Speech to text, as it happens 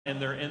and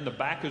they're in the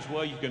back as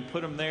well. You can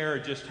put them there or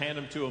just hand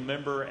them to a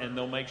member, and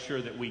they'll make sure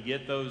that we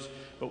get those.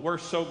 But we're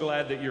so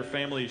glad that your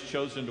family has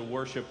chosen to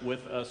worship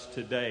with us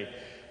today.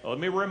 Let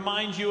me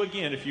remind you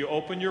again, if you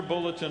open your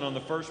bulletin on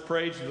the first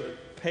page,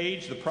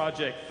 the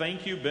project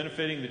Thank You,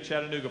 benefiting the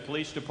Chattanooga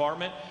Police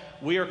Department.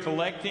 We are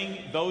collecting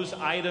those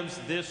items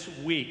this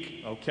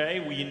week,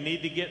 okay? We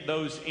need to get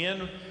those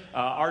in.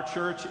 Our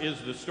church is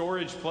the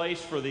storage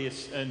place for the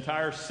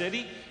entire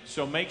city,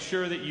 so make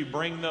sure that you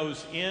bring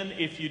those in.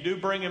 If you do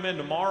bring them in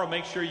tomorrow,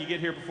 make sure you get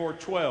here before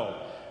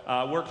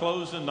 12. We're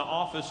closing the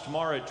office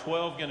tomorrow at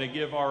 12, going to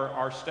give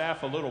our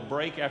staff a little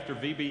break after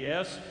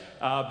VBS,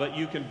 but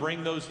you can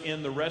bring those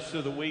in the rest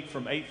of the week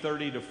from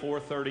 8:30 to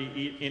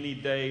 4:30 any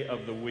day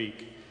of the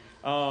week.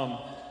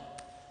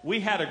 We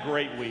had a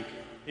great week.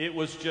 It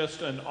was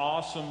just an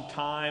awesome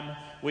time.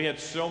 We had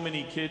so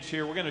many kids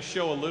here. We're going to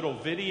show a little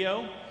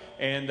video,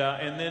 and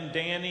then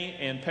Danny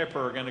and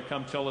Pepper are going to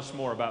come tell us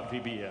more about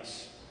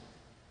VBS.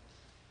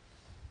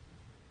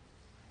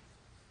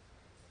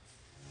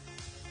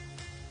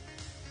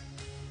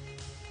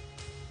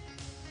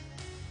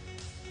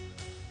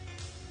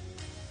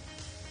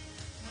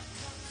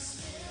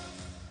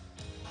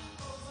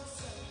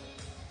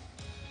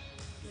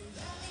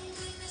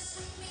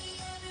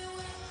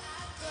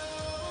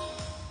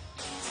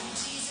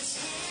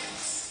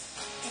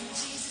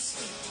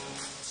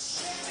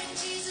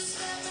 Jesus,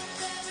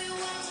 everyone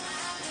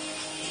I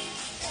need,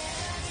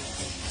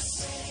 everything you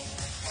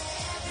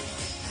say,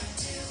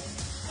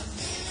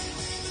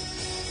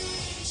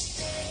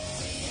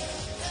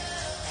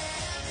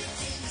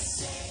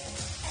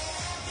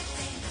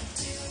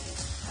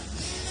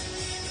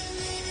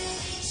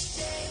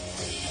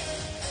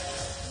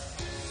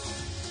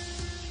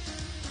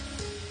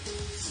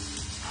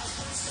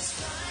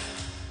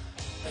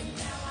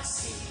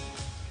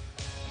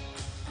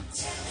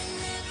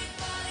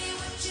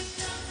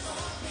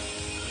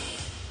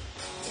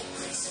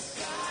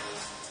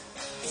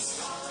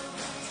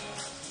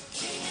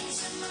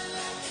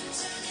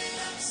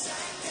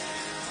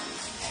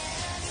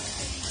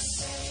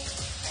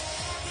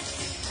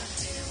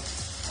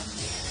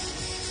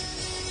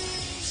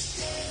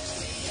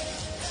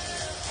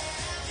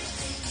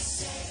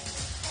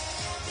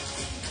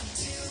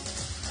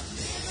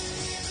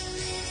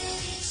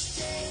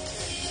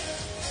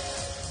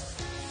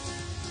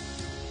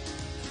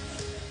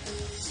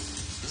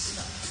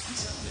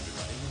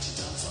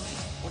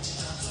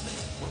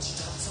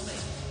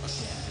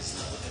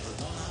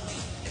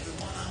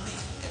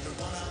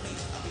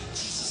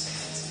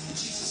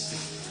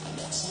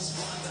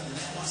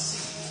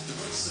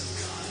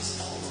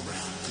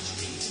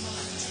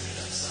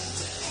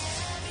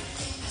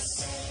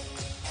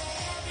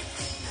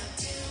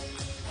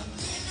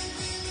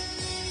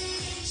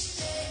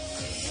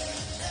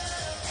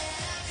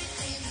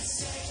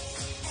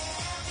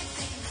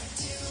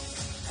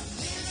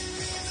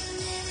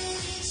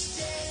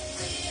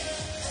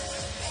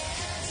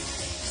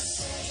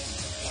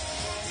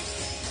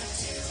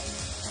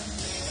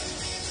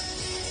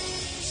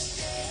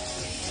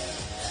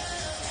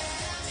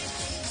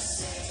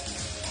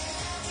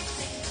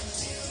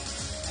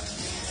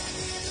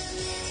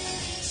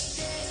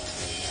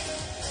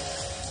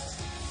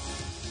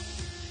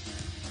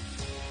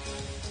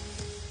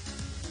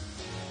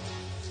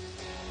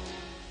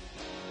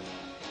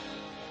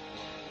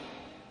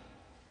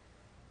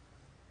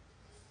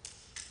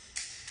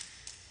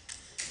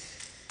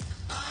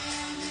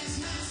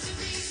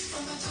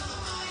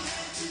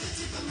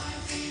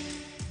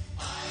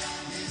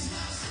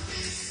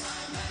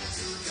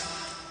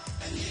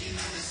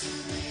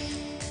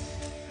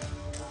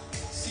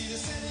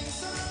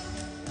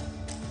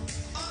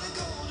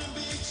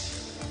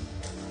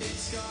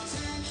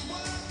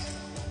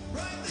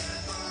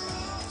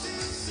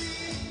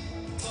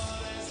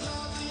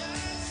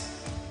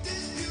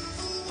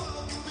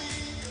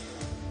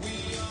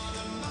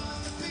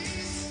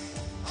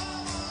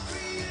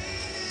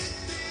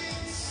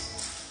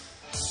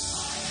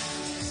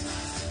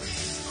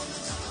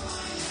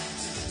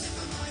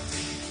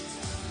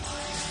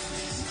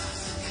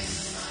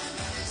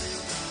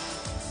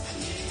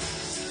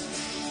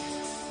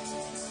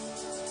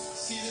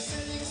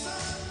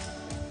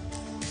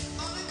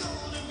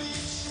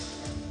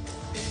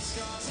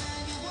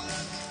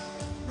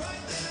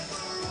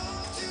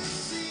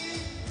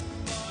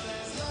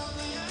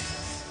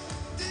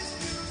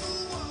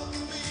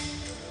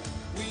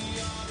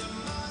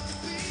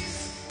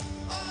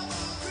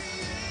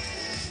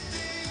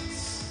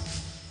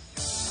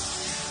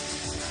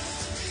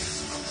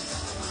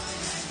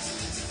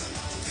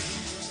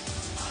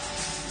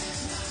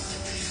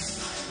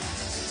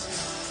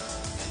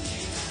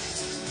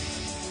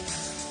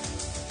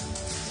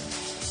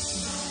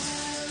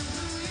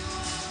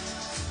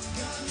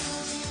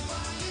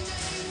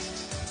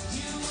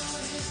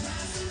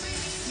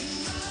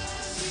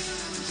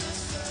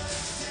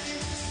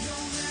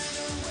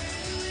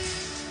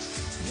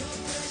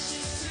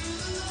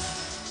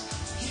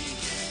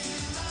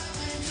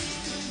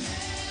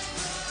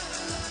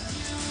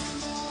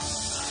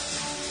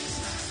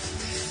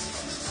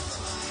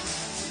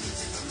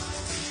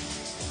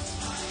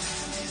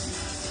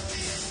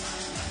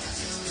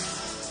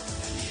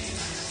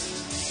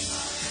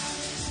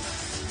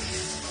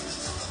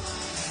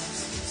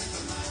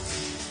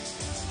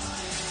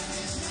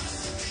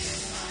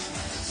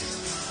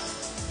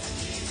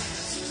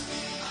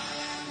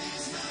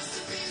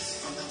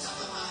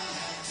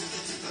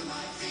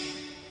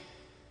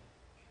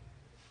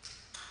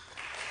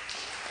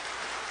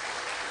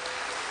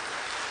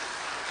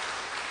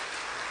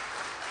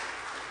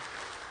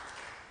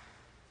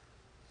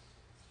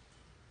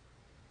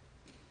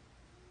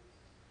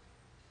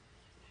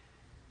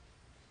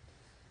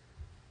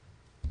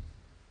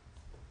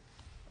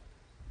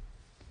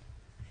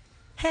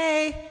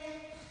 Hey,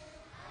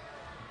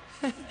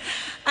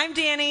 I'm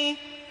Danny,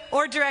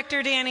 or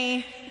Director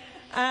Danny,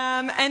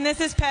 and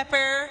this is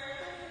Pepper.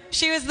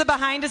 She was the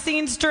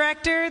behind-the-scenes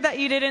director that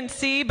you didn't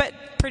see, but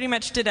pretty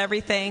much did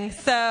everything,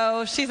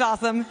 so she's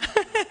awesome.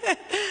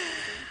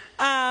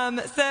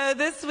 So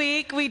this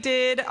week we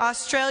did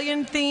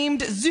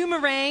Australian-themed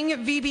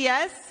Zoomerang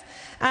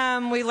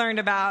VBS. We learned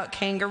about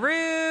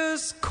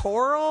kangaroos,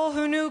 coral.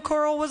 Who knew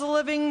coral was a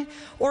living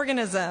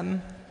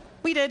organism?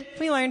 We did.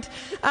 We learned.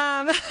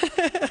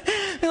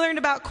 We learned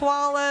about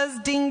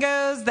koalas,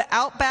 dingoes, the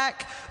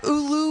outback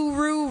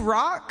Uluru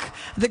Rock,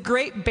 the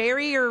Great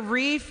Barrier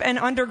Reef, and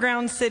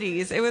underground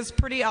cities. It was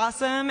pretty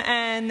awesome,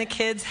 and the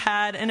kids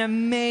had an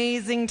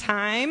amazing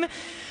time.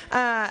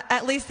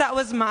 At least that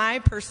was my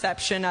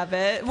perception of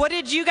it. What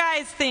did you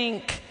guys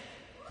think?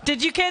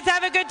 Did you kids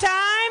have a good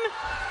time?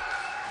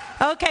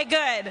 Okay,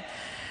 good.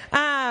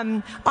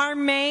 Our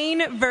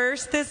main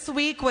verse this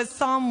week was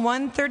Psalm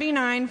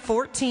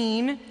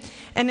 139:14,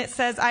 and it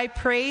says, I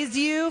praise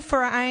you,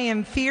 for I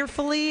am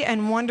fearfully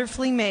and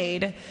wonderfully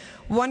made.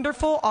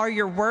 Wonderful are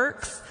your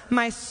works.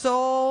 My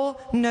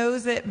soul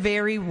knows it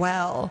very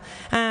well.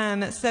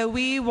 So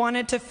we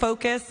wanted to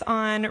focus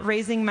on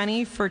raising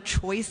money for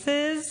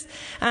choices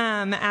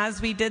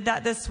as we did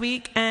that this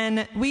week,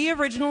 and we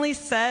originally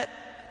set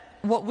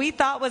what we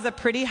thought was a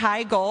pretty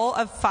high goal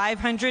of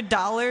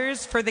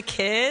 $500 for the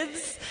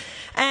kids.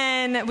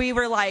 And we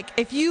were like,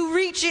 if you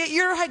reach it,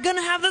 you're going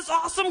to have this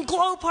awesome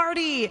glow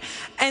party.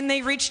 And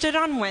they reached it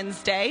on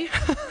Wednesday.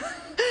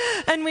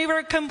 And we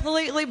were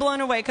completely blown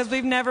away because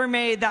we've never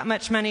made that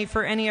much money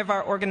for any of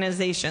our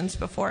organizations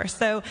before.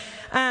 So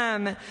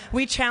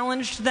we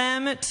challenged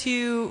them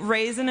to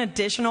raise an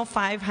additional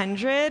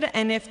 $500,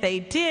 and if they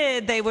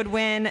did, they would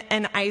win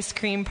an ice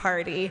cream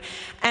party.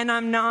 And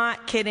I'm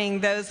not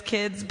kidding, those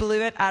kids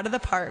blew it out of the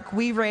park.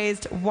 We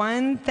raised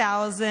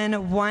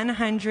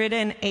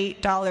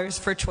 $1,108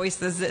 for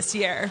choices this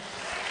year.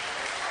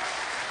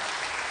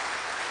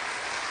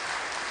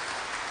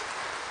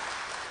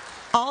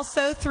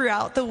 Also,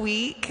 throughout the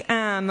week,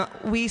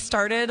 we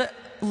started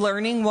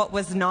learning what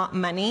was not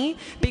money,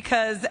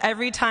 because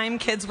every time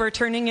kids were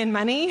turning in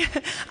money,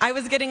 I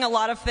was getting a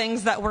lot of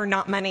things that were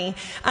not money.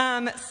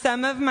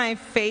 Some of my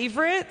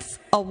favorites,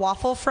 a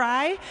waffle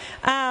fry.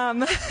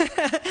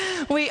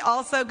 We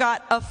also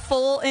got a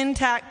full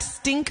intact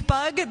stink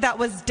bug that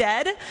was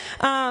dead,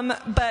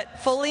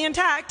 but fully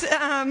intact.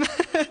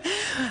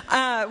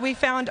 We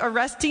found a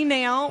rusty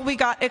nail. We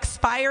got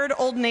expired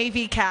Old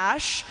Navy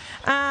cash,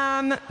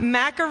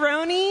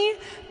 macaroni,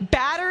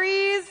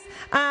 batteries,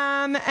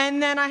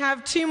 and then I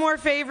have two more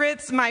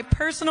favorites. My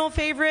personal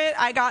favorite,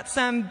 I got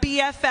some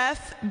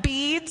BFF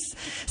beads.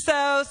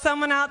 So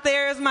someone out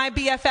there is my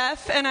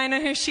BFF, and I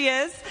know who she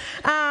is.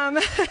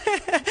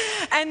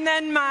 And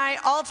then my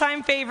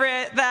all-time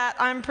favorite that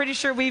I'm pretty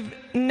sure we've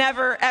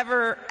never,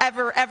 ever,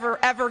 ever, ever,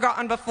 ever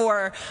gotten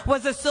before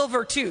was a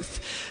silver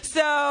tooth.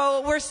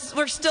 So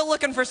we're still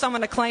looking for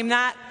someone to claim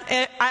that.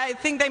 I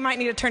think they might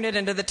need to turn it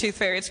into the Tooth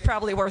Fairy. It's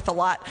probably worth a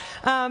lot.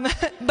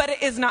 But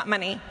it is not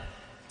money.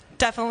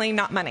 Definitely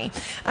not money.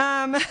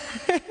 And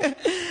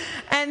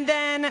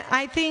then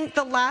I think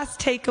the last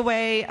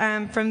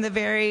takeaway from the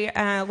very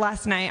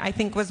last night, I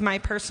think, was my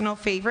personal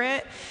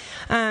favorite.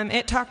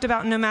 It talked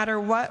about no matter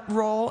what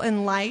role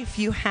in life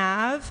you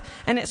have,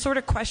 and it sort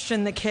of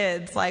questioned the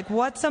kids, like,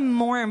 what's a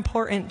more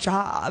important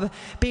job?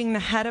 Being the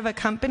head of a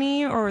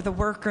company, or the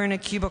worker in a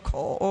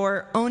cubicle,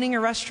 or owning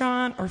a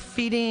restaurant, or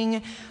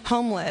feeding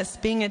homeless,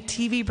 being a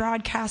TV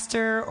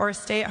broadcaster, or a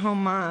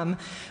stay-at-home mom,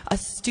 a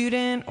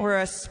student, or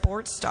a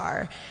sports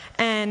star.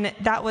 And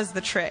that was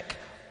the trick.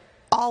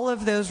 All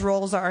of those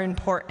roles are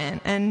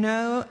important, and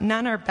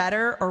none are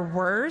better or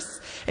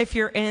worse if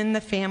you're in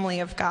the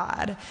family of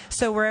God.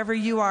 So wherever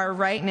you are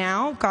right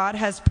now, God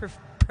has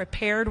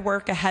prepared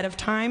work ahead of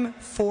time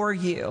for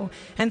you.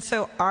 And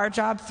so our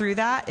job through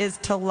that is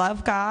to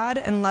love God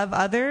and love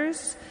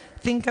others,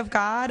 think of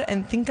God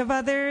and think of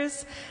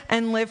others,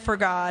 and live for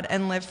God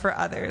and live for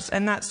others.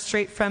 And that's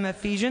straight from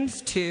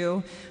Ephesians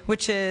 2,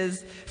 which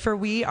is, for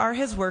we are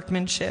his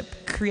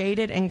workmanship,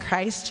 created in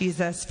Christ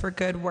Jesus for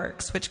good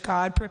works, which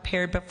God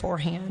prepared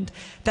beforehand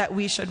that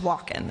we should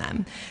walk in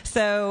them.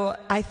 So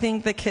I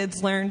think the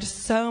kids learned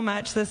so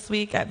much this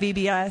week at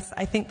VBS.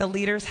 I think the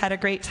leaders had a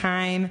great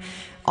time,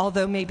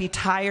 although maybe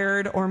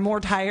tired or more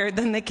tired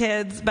than the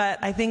kids, but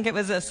I think it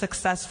was a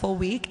successful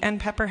week. And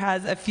Pepper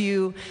has a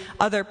few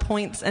other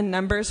points and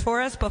numbers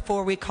for us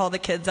before we call the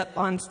kids up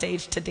on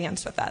stage to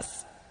dance with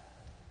us.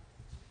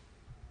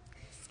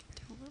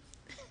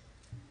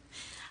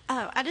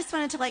 I just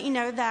wanted to let you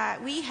know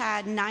that we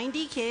had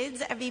 90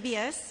 kids at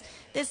VBS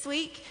this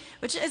week,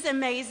 which is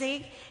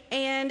amazing.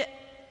 And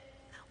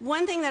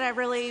one thing that I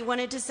really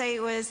wanted to say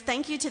was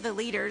thank you to the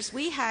leaders.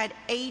 We had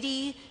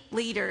 80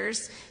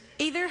 leaders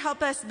either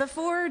help us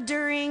before,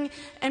 during,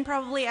 and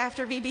probably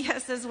after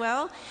VBS as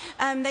well.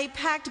 They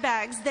packed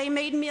bags. They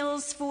made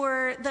meals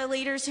for the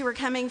leaders who were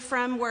coming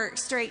from work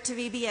straight to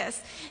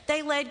VBS.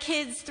 They led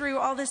kids through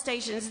all the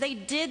stations. They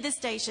did the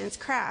stations,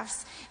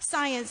 crafts,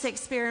 science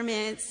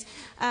experiments,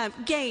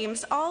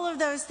 games, all of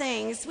those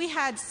things. We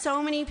had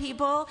so many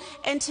people,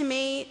 and to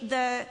me,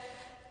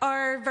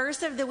 our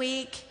verse of the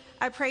week,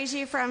 I praise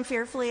you for I'm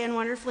fearfully and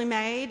wonderfully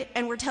made,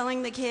 and we're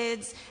telling the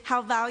kids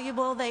how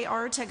valuable they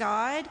are to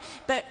God.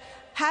 But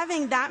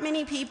having that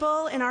many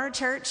people in our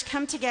church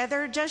come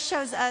together just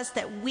shows us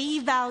that we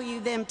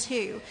value them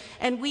too,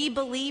 and we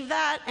believe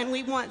that, and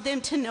we want them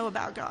to know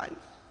about God.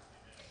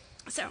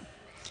 So,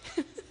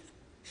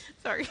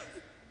 sorry,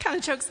 kind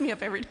of chokes me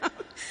up every time.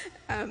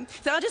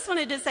 So I just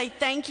wanted to say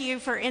thank you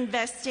for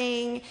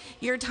investing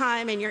your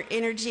time and your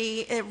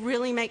energy. It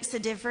really makes a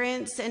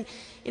difference. And,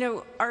 you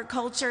know, our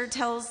culture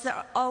tells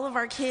all of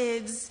our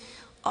kids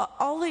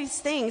all these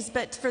things,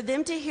 but for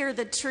them to hear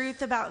the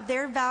truth about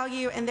their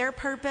value and their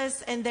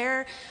purpose and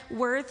their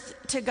worth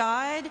to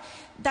God,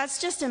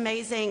 that's just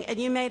amazing. And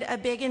you made a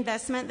big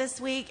investment this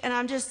week, and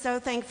I'm just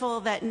so thankful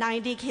that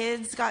 90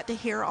 kids got to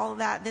hear all of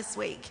that this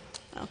week.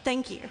 Well,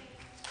 thank you. Did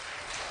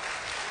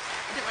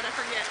I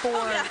forget? 4.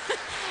 Oh, yeah.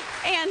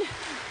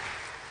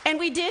 And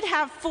we did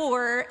have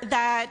 4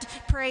 that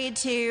prayed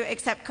to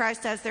accept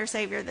Christ as their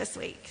Savior this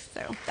week.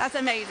 So that's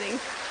amazing.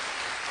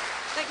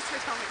 Thanks for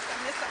telling me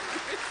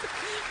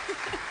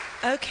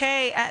something.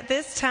 Okay, at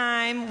this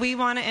time, we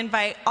want to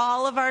invite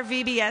all of our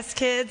VBS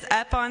kids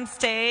up on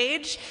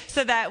stage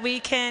so that we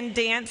can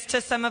dance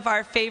to some of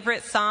our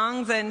favorite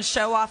songs and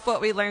show off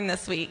what we learned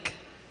this week.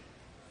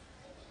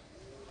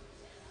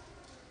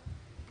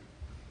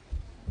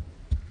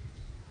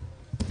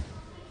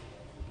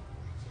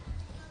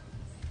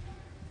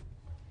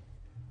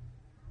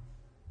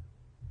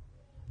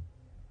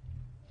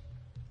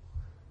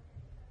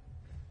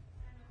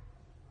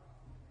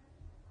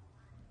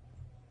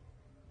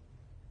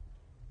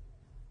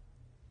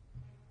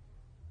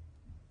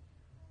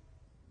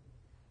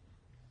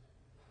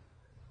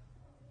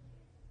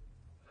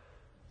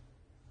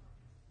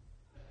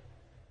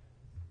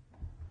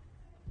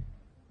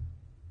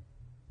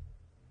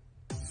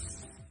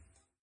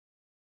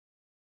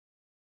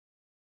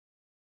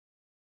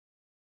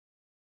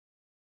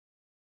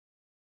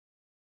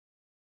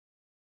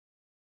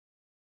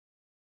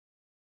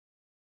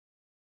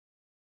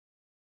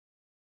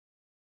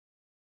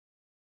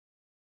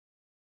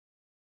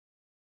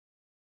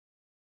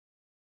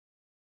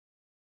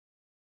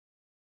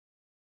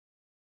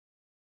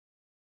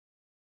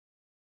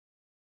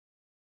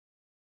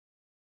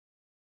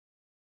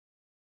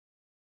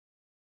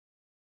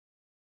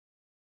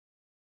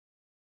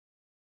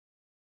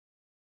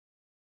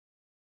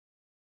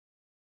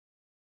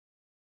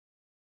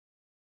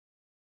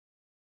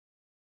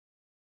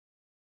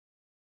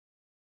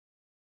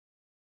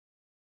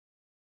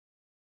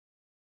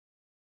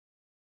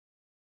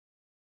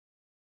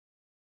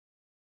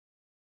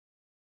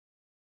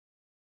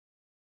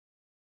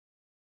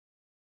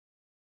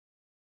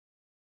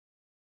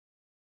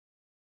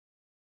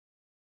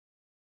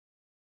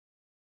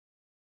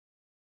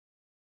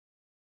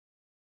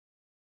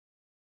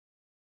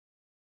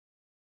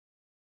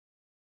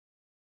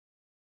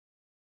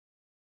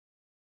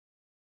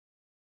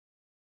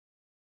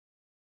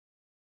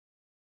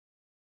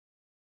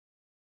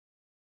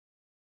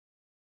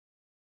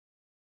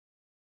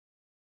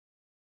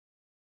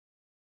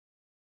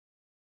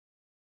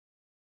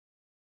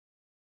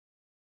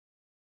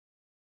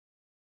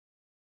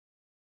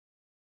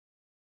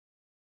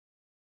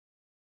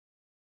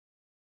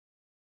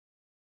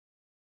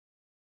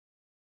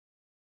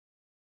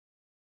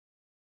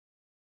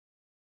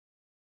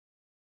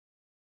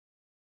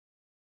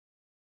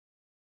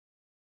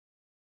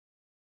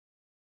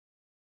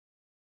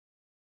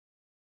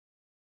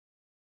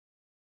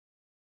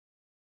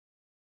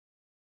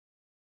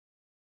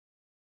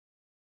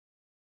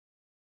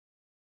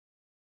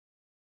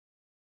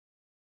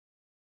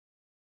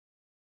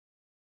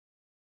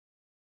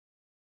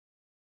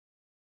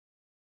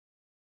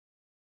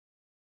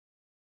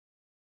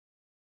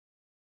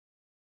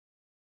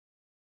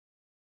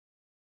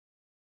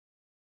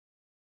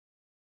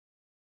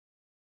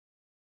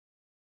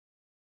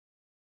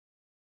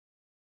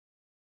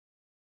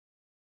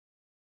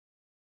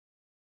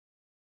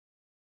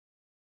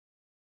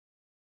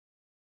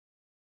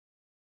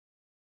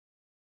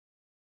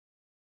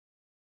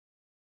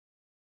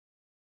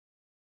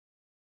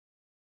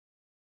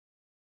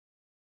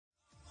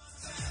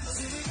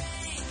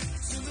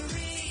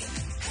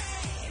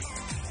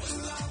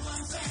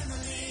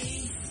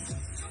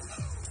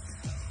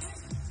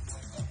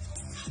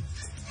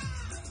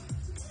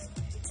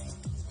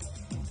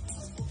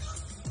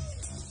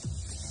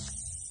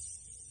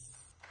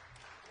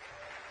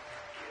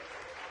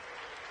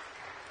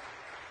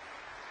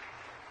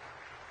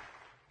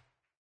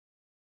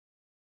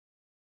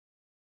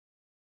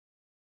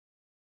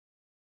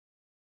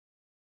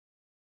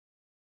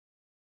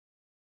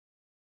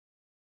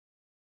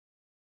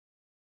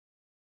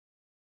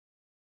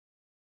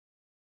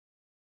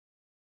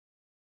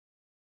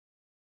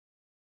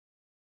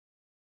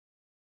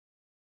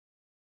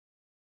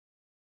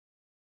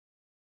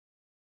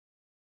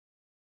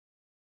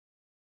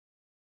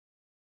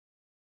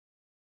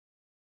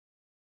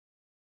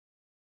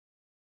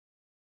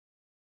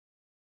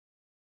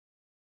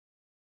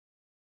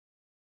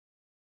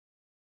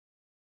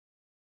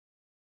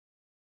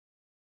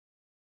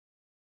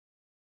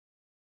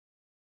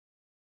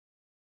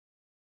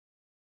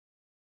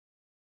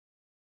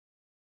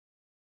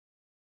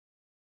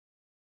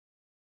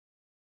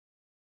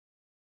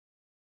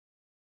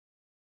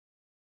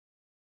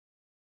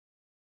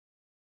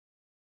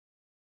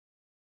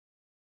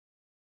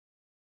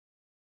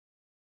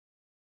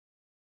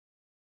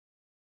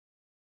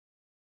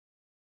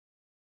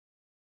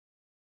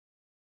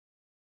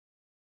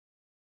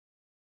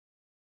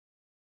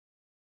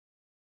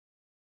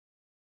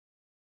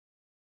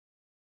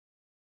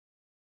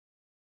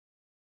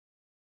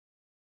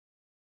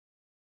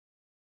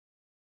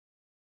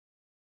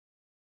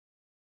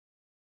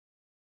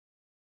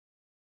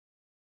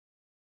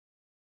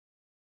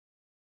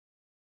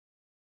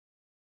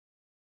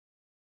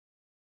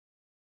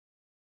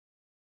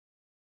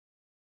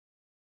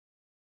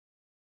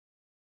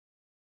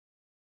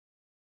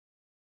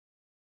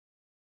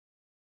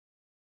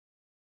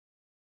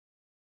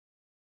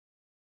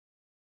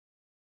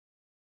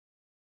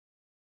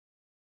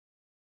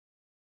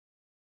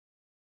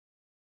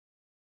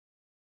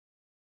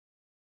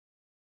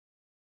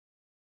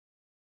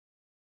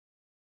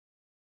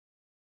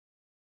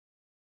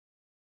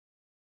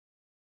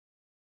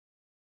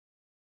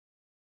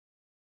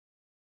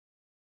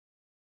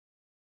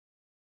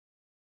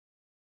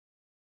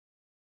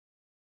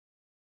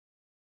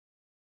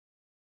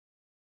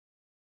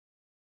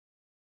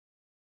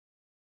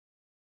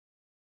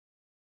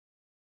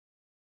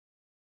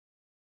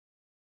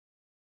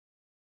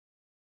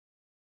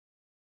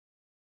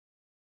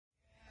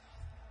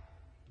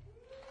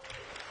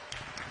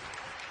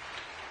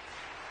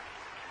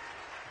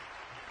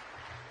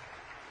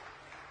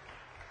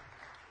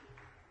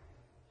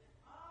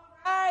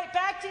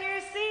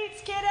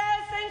 Thanks,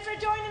 kiddos. Thanks for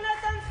joining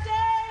us on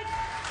stage.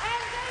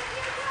 And thank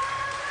you,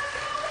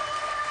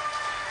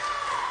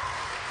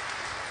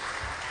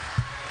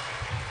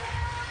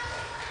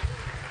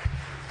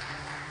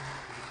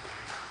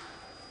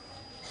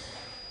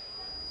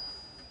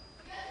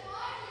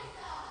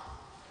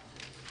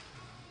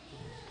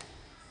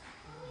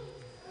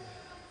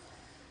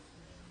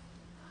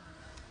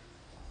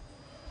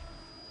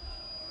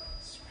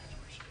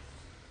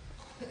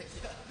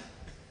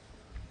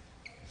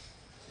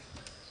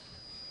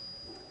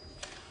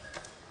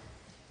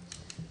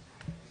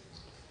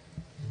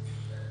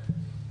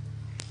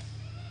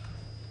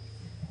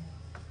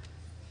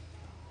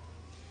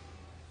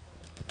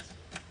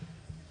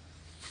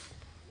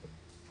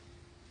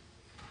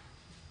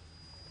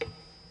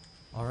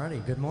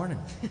 Alrighty, good morning.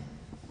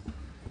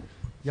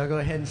 Y'all go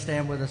ahead and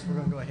stand with us. We're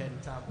going to go ahead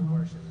and time for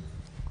worship.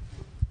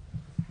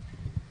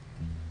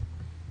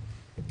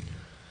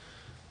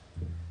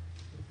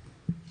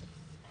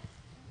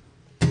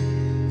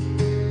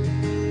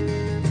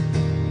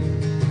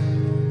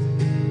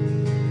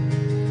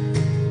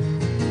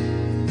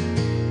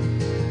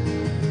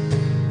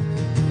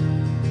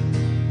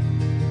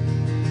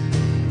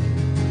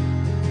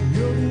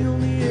 You're the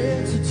only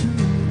answer to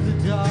the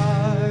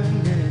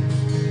darkness.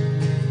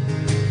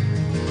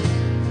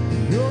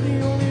 You're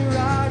the only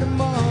right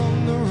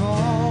among the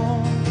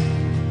wrong.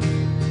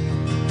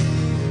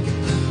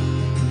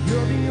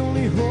 You're the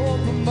only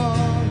hope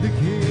among the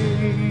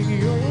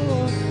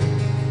chaos.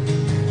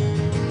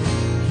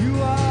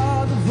 You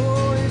are the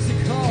voice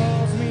that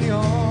calls me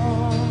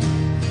on.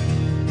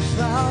 It's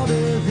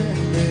louder than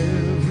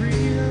every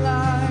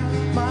lie,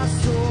 my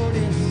sword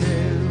in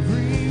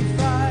every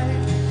fight.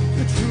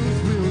 The truth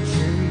will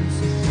chase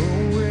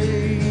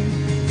away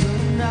the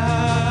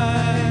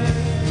night.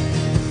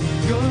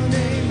 Your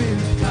name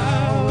is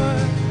power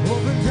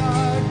over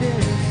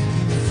darkness,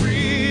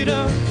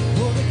 freedom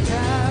for the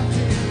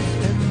captive,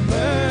 and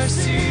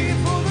mercy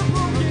for the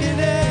broken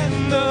and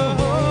the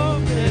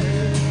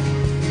hopeless.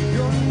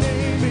 Your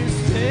name is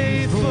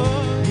faithful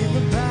in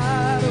the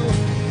battle,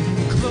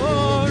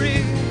 glory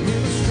in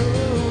the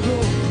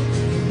struggle.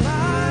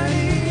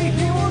 Mighty,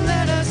 He won't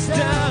let us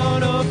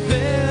down or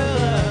fail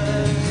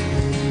us.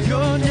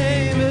 Your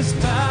name is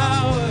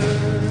power.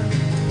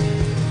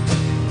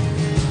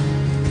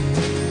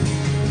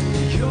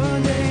 Your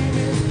name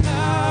is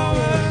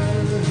power.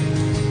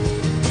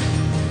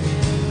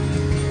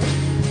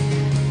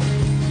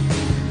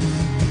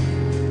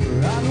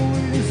 I know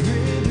it is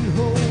written,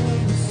 hold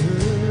the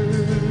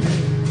certain.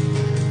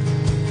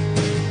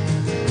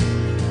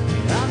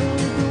 I know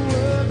that the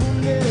word will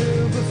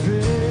never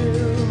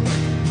fail.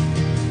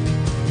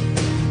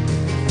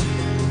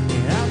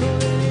 I know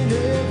that in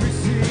every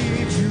situation,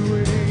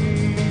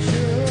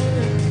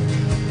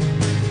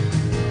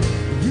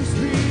 you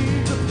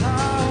speak the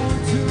power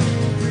to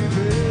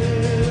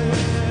prevail.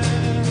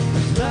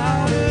 It's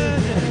louder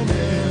than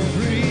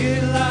every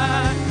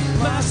lie,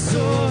 my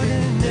sword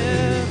in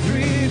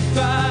every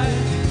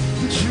fight.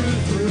 The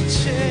truth will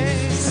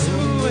chase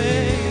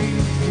away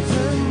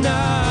the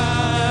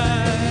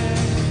night.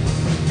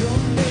 Your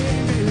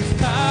name is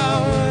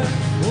power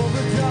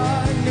over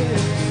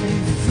darkness,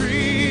 and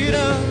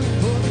freedom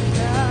for the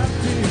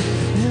captive,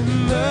 and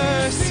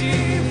mercy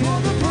for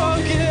the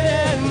broken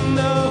and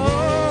the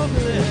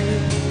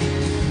hopeless.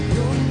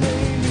 Your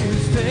name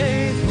is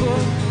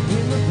faithful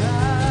in the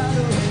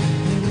battle,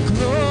 and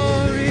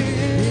glory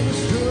in the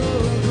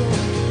struggle.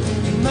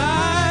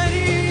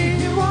 Mighty,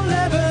 you won't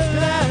ever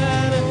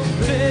let or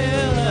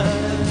fail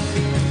us.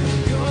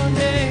 Your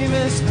name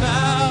is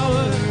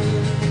power.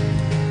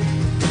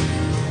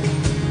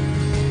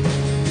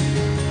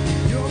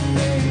 Your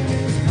name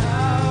is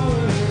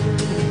power.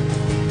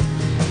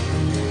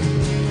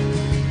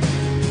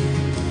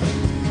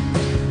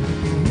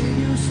 When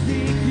you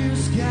speak, you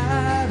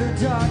scatter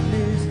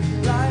darkness.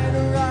 Light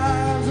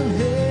arrives and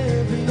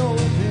heaven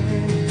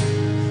opens.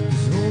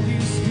 His Holy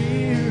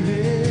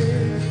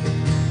Spirit,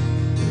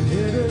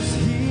 let us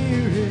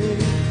hear it.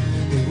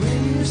 And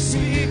when you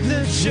speak,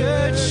 the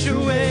church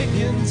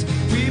awakens.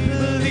 We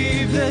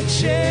believe that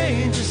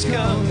change is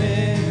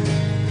coming.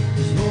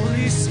 His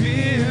Holy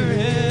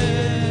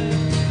Spirit,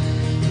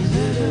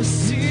 let us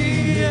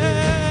see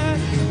it.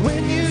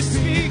 When you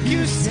speak,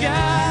 you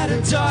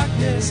scatter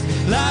darkness.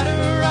 Light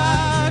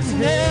arrives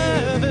and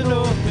heaven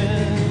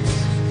opens.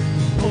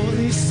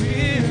 Holy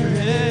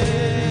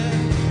Spirit,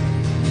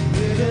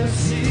 let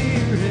us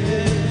hear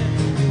it.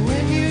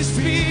 When you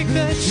speak,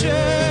 the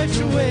church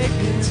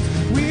awakens.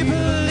 We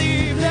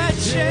believe that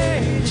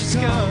change is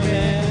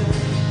coming.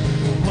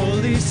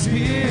 Holy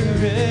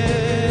Spirit,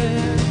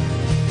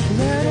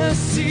 let us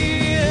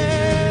see it.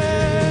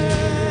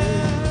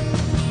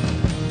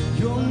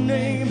 Your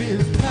name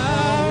is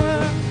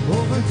power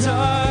over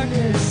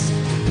darkness,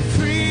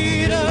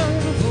 freedom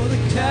for the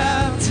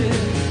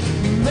captive,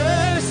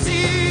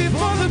 mercy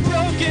for the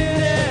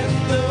broken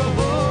and the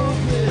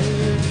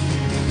hopeless.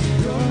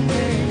 Your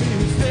name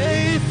is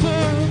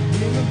faithful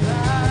in the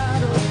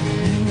battle,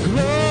 and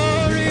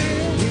glory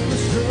in the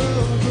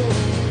struggle.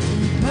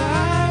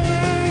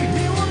 Mighty,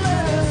 He won't let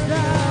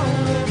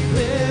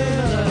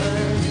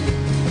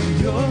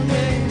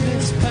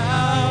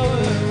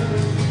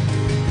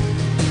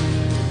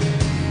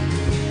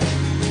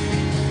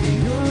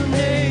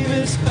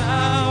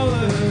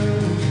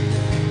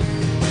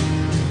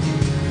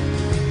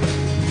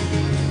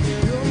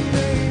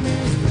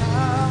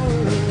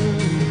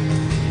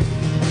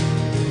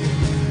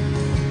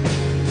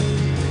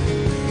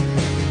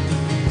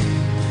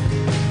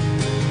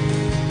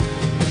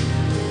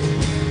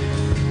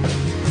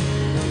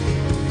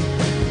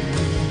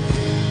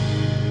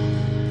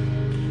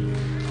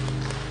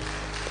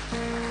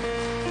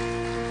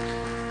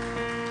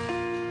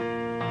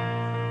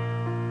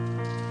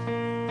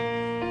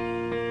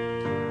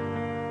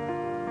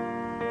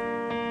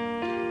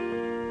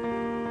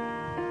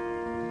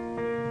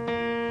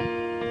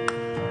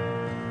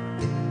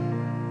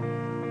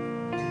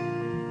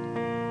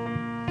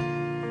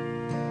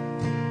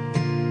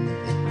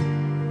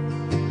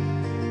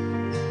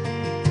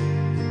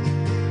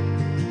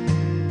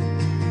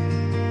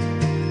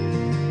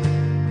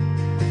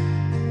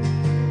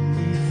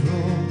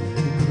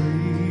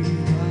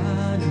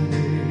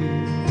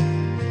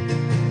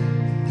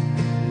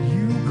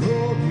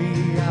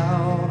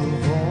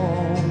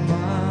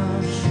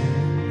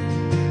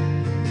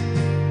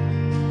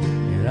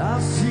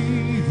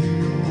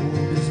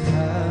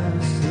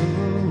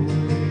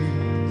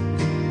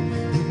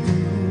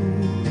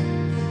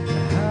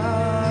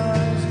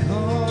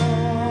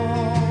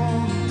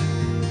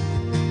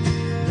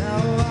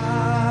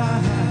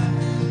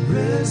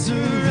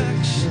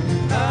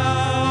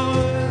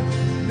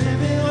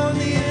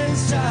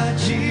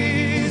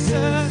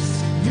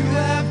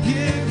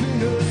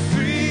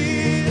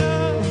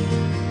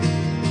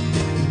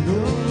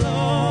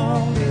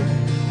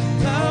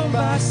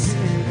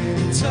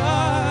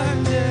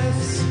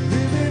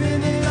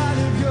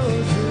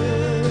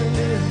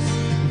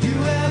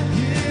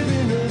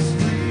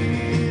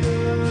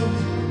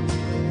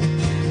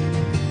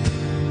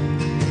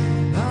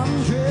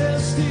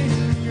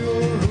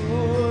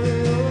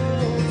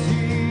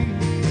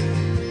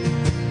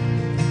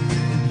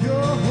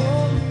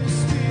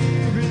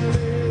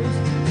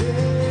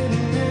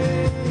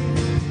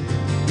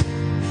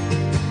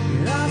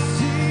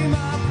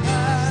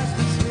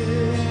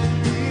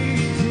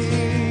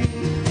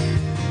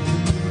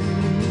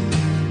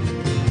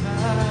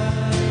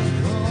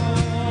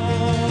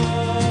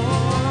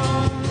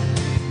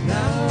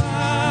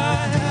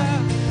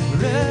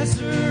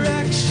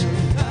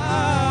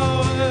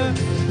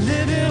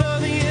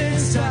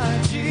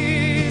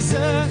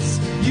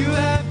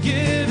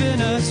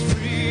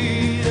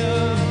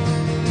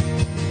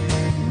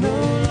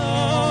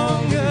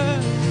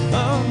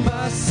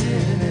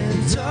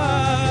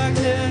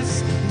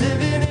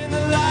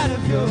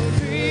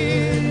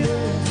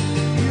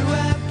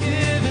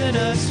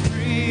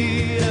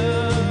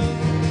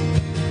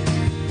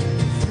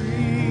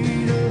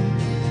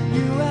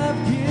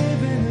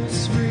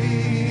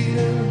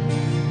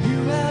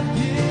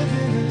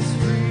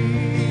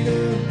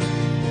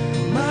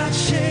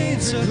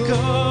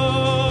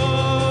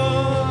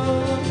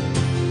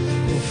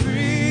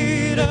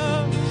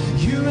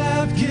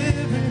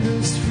given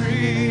us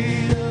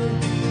freedom.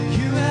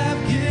 You have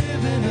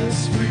given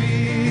us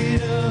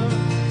freedom.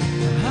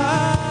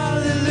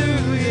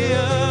 Hallelujah.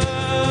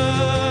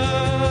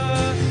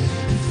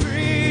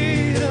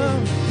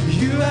 Freedom.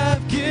 You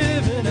have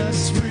given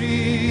us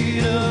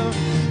freedom.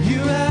 You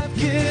have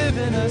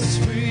given us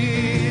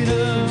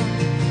freedom.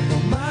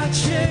 All my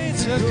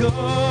chains are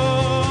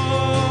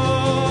gone.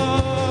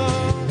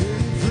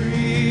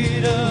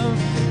 Freedom.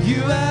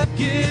 You have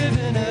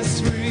given us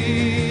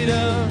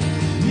freedom.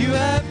 You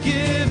have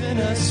given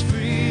us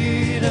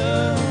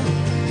freedom.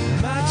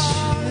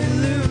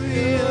 Hallelujah.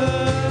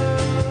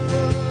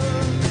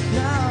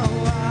 Now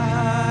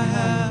I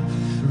have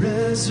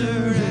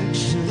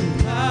resurrection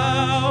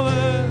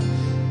power.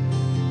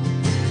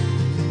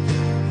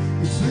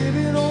 It's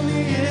living on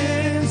the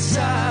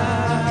inside.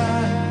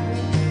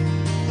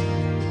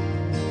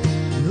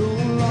 No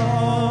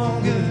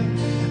longer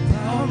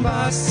bound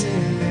by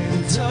sin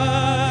and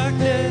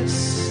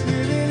darkness.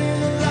 Living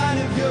in the light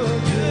of your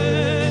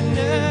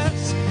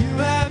goodness. You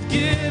have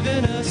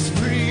given us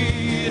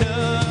freedom.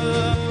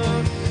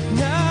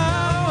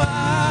 Now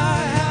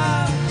I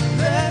have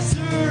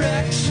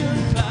resurrection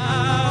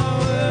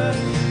power.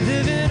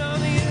 Living on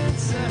the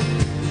inside.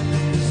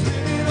 It's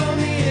living on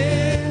the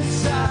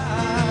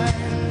inside.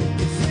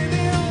 It's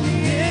living on the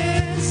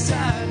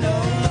inside. No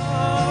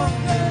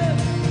longer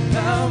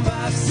bound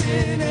by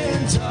sin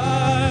and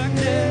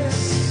darkness.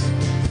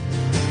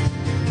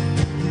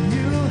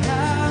 You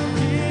have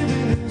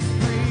given us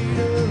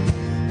freedom.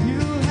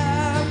 You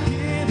have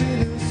given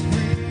us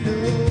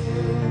freedom.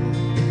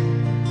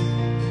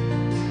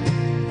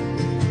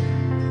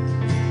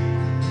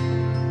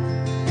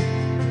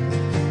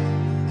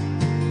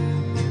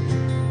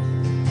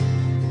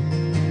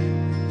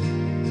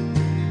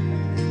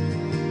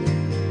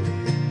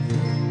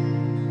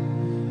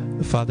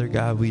 Father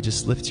God, we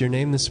just lift your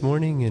name this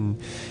morning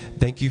and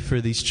thank you for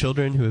these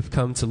children who have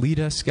come to lead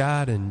us,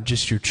 God, and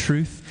just your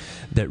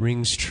truth that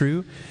rings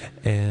true.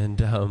 And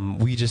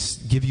we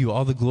just give you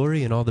all the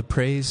glory and all the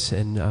praise,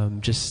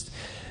 and just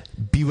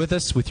be with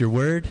us with your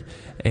word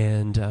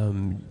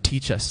and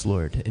teach us,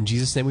 Lord. In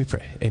Jesus' name we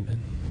pray.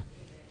 Amen.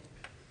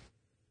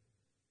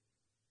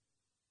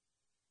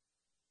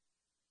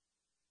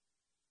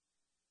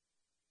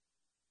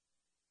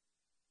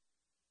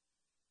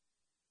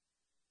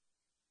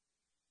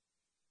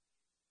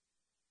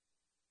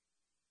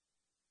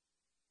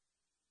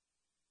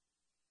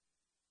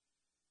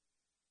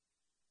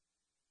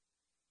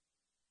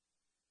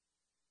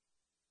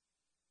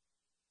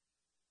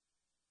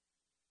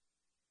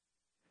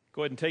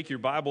 Go ahead and take your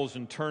Bibles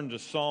and turn to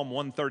Psalm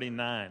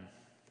 139.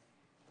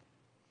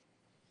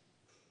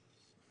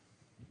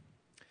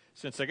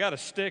 Since I got a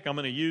stick, I'm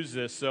going to use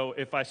this. So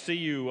if I see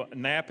you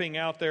napping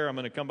out there, I'm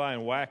going to come by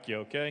and whack you,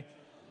 okay?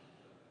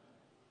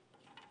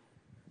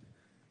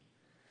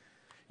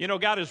 You know,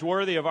 God is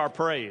worthy of our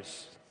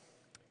praise.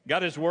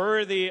 God is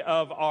worthy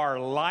of our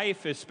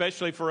life,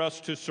 especially for us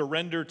to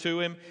surrender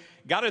to Him.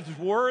 God is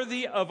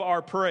worthy of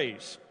our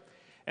praise.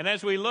 And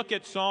as we look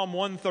at Psalm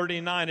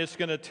 139, it's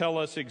going to tell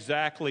us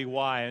exactly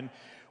why. And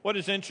what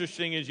is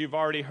interesting is you've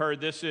already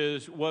heard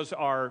this was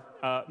our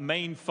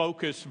main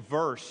focus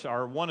verse,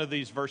 or one of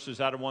these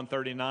verses out of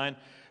 139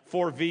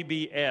 for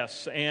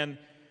VBS. And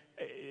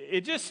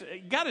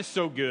God is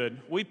so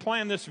good. We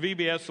planned this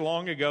VBS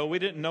long ago. We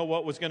didn't know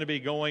what was going to be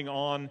going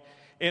on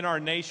in our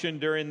nation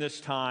during this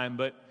time,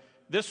 but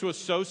this was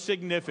so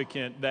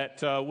significant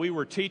that we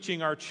were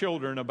teaching our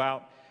children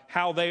about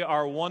how they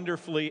are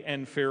wonderfully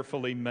and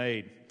fearfully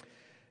made.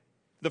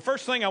 The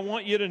first thing I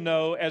want you to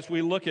know as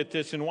we look at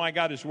this and why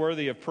God is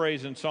worthy of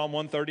praise in Psalm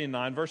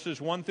 139,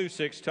 verses 1 through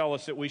 6 tell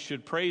us that we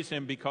should praise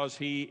Him because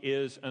He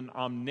is an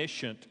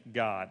omniscient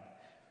God. It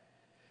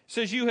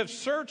says, "You have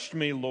searched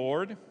me,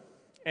 Lord,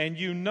 and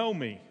you know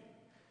me.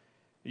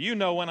 You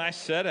know when I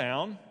sit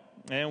down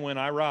and when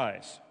I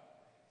rise.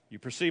 You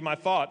perceive my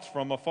thoughts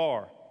from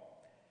afar.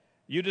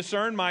 You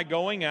discern my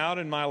going out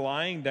and my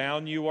lying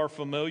down. You are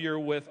familiar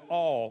with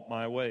all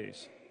my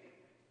ways.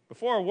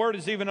 Before a word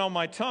is even on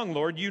my tongue,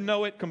 Lord, you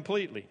know it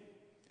completely.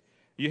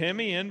 You hem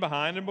me in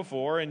behind and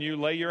before, and you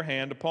lay your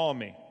hand upon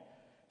me.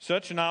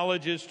 Such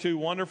knowledge is too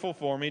wonderful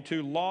for me,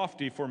 too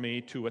lofty for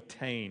me to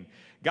attain."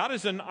 God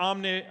is an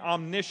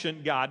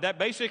omniscient God. That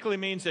basically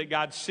means that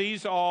God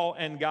sees all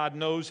and God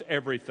knows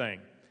everything.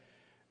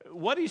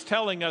 What He's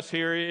telling us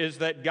here is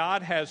that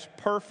God has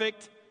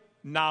perfect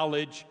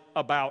knowledge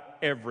about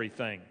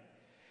everything.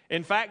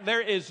 In fact,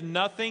 there is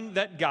nothing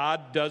that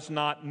God does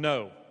not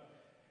know.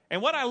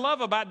 And what I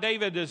love about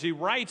David as he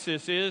writes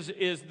this is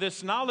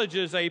this knowledge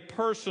is a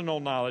personal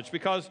knowledge,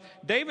 because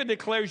David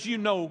declares, you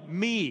know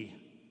me.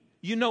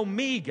 You know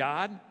me,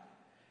 God.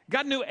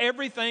 God knew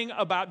everything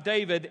about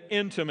David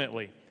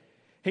intimately.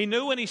 He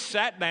knew when he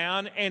sat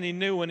down and he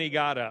knew when he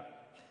got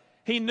up.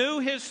 He knew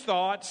his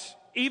thoughts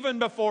even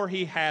before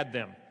he had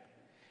them.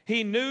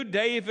 He knew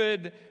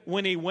David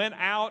when he went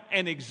out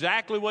and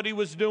exactly what he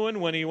was doing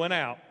when he went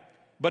out.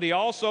 But he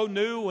also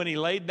knew when he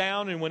laid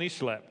down and when he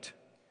slept.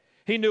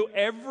 He knew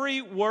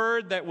every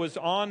word that was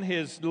on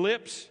his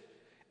lips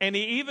And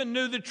he even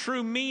knew the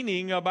true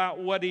meaning about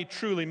what he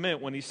truly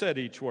meant when he said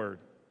each word.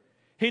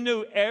 He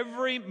knew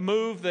every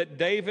move that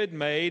David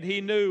made.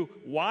 He knew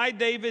why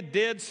David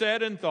did,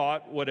 said, and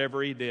thought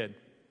whatever he did.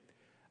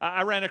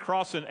 I ran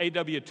across an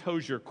A.W.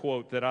 Tozier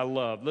quote that I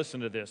love.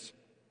 Listen to this.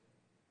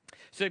 He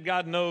said,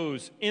 God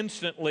knows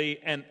instantly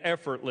and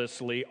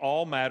effortlessly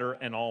all matter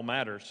and all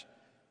matters,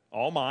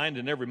 all mind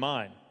and every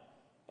mind,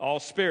 all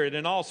spirit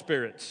and all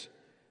spirits,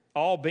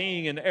 all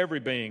being and every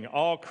being,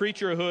 all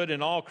creaturehood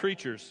and all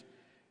creatures,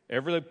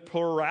 every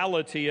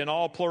plurality and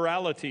all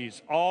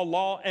pluralities, all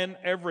law and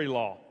every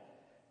law,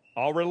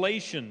 all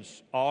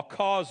relations, all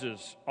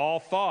causes, all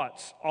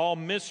thoughts, all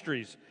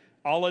mysteries,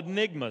 all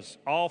enigmas,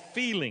 all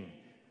feeling,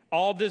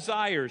 all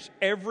desires,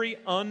 every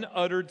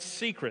unuttered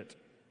secret,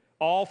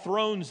 all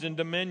thrones and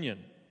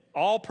dominion,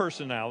 all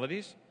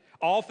personalities,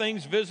 all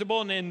things visible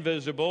and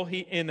invisible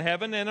in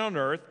heaven and on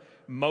earth,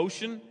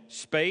 motion,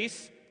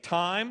 space,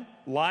 time,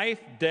 life,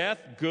 death,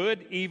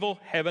 good, evil,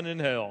 heaven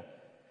and hell.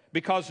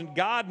 Because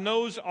God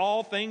knows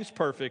all things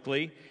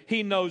perfectly,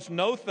 He knows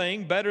no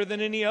thing better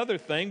than any other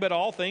thing, but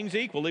all things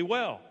equally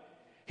well.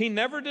 He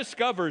never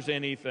discovers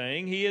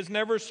anything. He is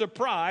never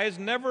surprised,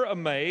 never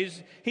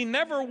amazed. He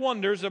never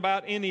wonders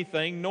about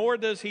anything, nor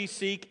does He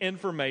seek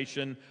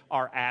information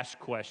or ask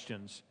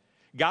questions.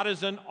 God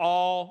is an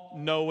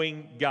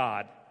all-knowing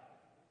God.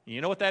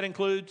 You know what that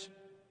includes?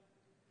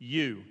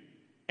 You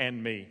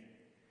and me.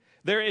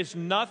 There is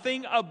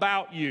nothing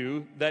about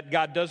you that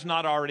God does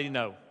not already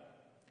know.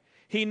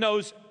 He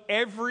knows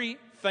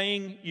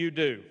everything you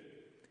do.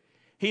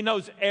 He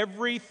knows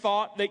every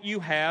thought that you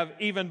have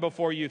even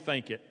before you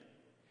think it.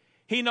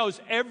 He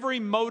knows every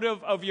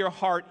motive of your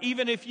heart,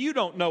 even if you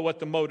don't know what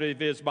the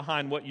motive is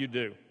behind what you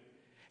do.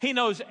 He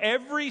knows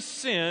every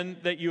sin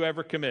that you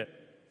ever commit.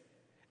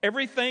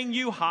 Everything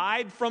you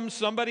hide from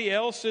somebody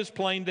else is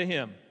plain to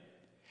Him.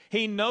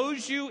 He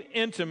knows you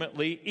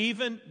intimately,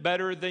 even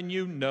better than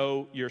you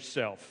know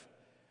yourself.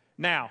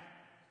 Now,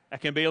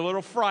 that can be a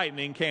little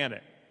frightening, can't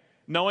it?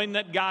 Knowing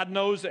that God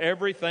knows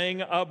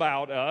everything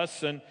about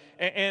us.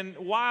 And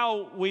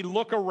while we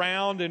look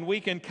around and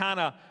we can kind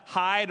of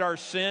hide our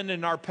sin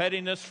and our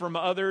pettiness from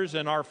others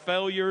and our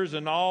failures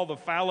and all the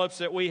foul-ups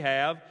that we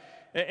have,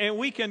 and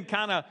we can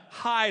kind of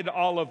hide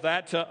all of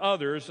that to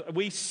others.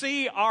 We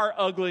see our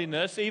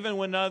ugliness even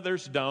when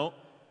others don't.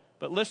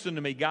 But listen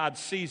to me, God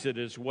sees it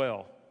as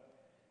well.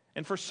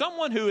 And for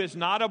someone who is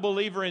not a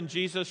believer in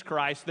Jesus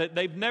Christ, that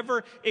they've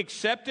never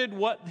accepted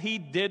what He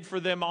did for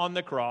them on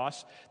the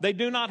cross, they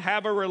do not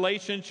have a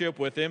relationship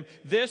with Him,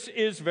 this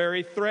is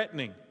very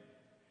threatening.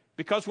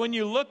 Because when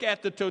you look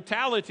at the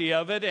totality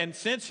of it, and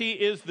since He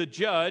is the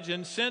judge,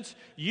 and since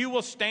you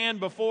will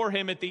stand before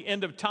Him at the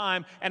end of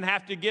time and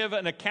have to give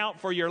an account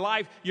for your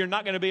life, you're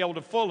not going to be able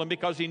to fool Him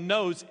because He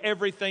knows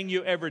everything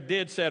you ever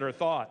did, said, or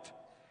thought.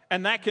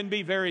 And that can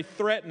be very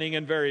threatening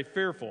and very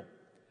fearful.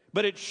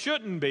 But it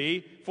shouldn't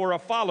be for a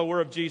follower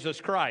of Jesus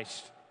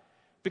Christ.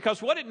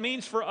 Because what it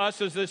means for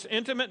us is this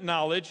intimate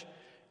knowledge,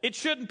 it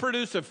shouldn't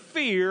produce a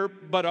fear,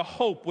 but a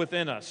hope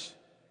within us.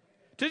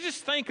 To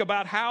just think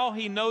about how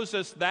He knows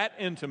us that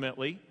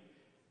intimately.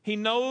 He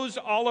knows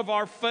all of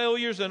our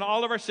failures and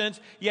all of our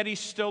sins, yet He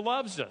still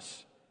loves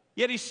us.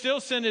 Yet He still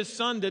sent His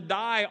Son to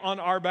die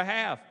on our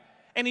behalf.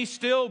 And He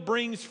still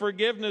brings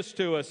forgiveness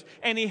to us.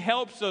 And He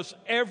helps us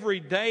every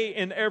day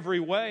in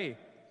every way.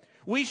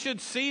 We should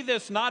see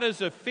this not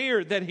as a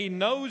fear that He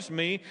knows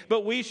me,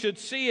 but we should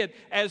see it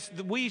as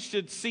we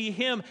should see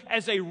Him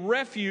as a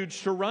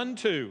refuge to run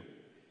to.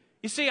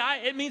 You see,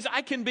 it means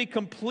I can be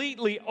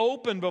completely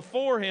open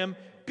before Him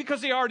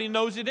because He already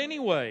knows it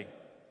anyway.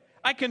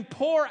 I can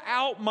pour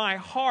out my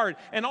heart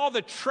and all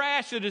the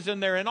trash that is in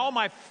there and all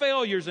my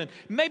failures, and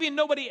maybe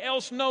nobody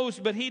else knows,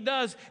 but He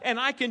does, and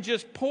I can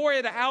just pour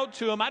it out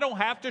to Him. I don't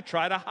have to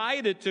try to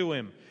hide it to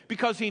Him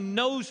because He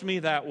knows me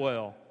that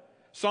well.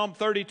 Psalm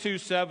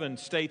 32:7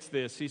 states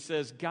this. He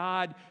says,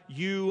 God,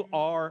 You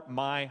are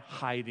my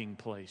hiding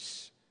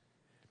place.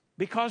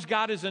 Because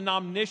God is an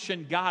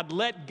omniscient God,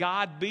 let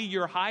God be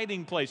your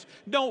hiding place.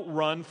 Don't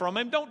run from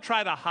Him. Don't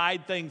try to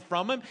hide things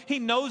from Him. He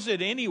knows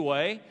it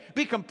anyway.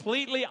 Be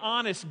completely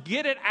honest.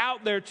 Get it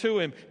out there to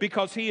Him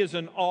because He is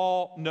an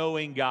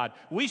all-knowing God.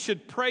 We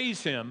should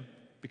praise Him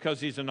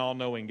because He's an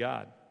all-knowing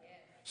God.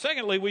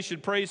 Secondly, we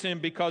should praise Him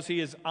because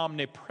He is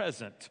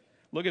omnipresent.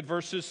 Look at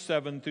verses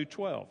 7 through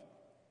 12.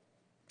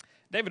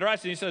 David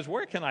writes and he says,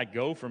 where can I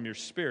go from Your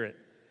Spirit?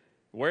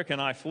 Where can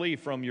I flee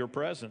from Your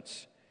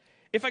presence?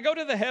 If I go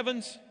to the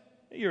heavens,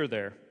 You're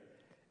there.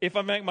 If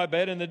I make my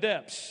bed in the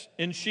depths,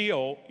 in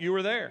Sheol, You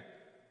are there.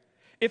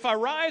 If I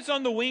rise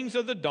on the wings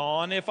of the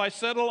dawn, if I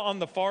settle on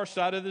the far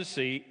side of the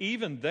sea,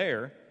 even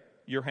there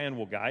Your hand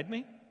will guide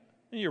me,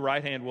 and Your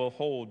right hand will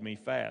hold me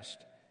fast.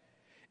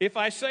 If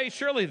I say,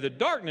 surely the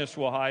darkness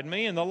will hide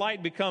me, and the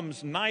light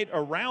becomes night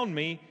around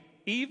me,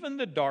 even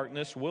the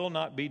darkness will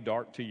not be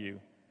dark to You.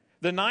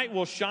 The night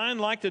will shine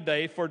like the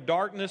day, for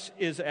darkness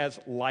is as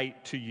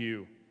light to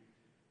You.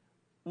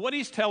 What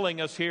he's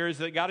telling us here is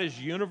that God is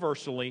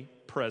universally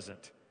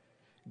present.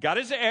 God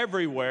is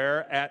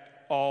everywhere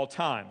at all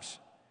times.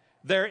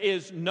 There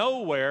is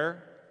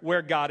nowhere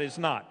where God is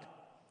not.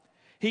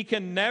 We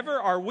can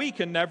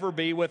never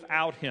be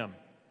without him.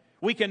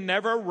 We can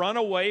never run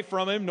away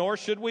from him, nor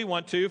should we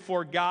want to,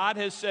 for God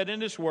has said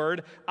in his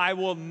word, I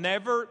will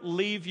never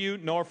leave you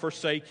nor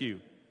forsake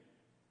you.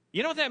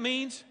 You know what that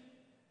means?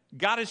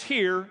 God is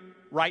here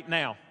right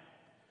now.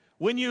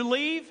 When you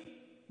leave,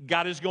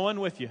 God is going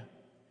with you.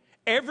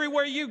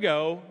 Everywhere you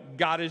go,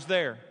 God is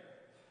there.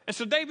 And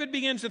so David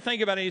begins to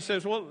think about it. He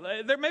says, well,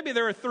 maybe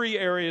there are three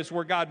areas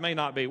where God may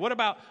not be. What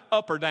about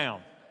up or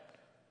down?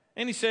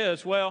 And he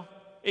says, well,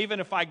 even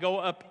if I go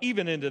up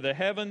even into the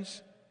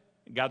heavens,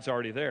 God's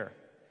already there.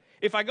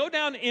 If I go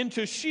down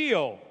into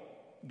Sheol,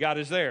 God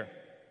is there.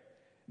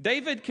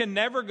 David can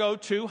never go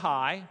too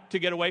high to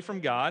get away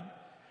from God,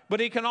 but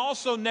he can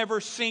also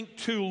never sink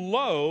too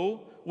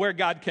low where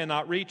God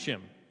cannot reach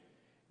him.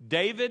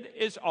 David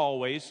is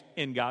always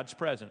in God's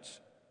presence.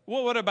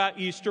 Well, what about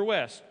east or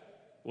west?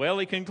 Well,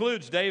 he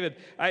concludes, David,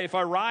 if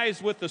I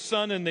rise with the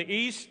sun in the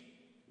east,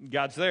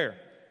 God's there.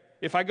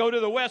 If I go to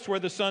the west where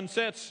the sun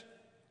sets,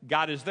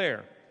 God is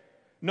there.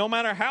 No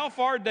matter how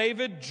far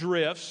David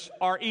drifts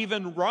or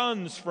even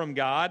runs from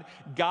God,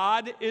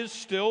 God is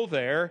still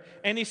there.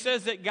 And he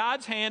says that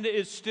God's hand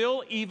is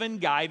still even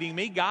guiding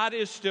me. God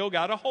has still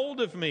got a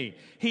hold of me.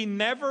 He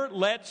never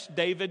lets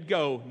David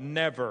go.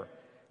 Never.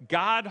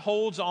 God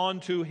holds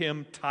on to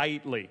him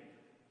tightly.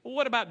 Well,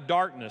 what about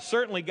darkness?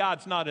 Certainly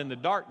God's not in the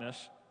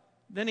darkness.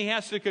 Then he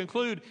has to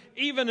conclude,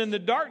 even in the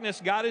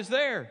darkness, God is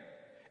there.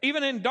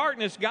 Even in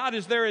darkness, God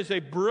is there as a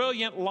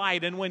brilliant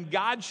light. And when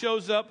God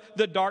shows up,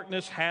 the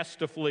darkness has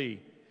to flee.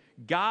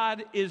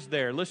 God is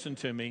there, listen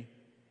to me,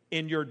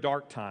 in your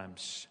dark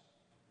times.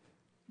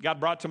 God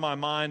brought to my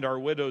mind our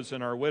widows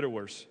and our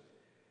widowers.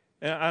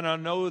 And I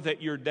know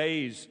that your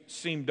days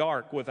seem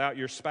dark without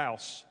your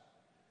spouse.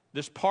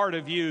 This part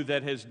of you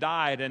that has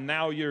died, and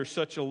now you're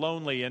such a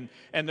lonely, and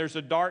there's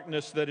a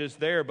darkness that is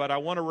there. But I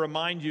want to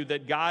remind you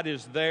that God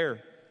is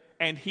there,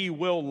 and he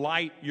will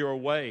light your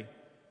way.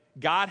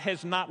 God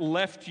has not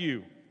left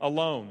you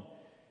alone.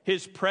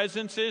 His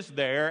presence is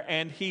there,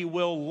 and he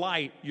will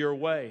light your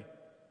way.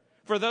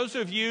 For those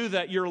of you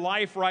that your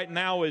life right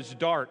now is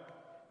dark,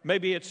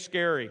 maybe it's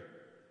scary.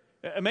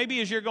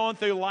 Maybe as you're going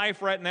through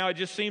life right now, it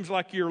just seems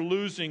like you're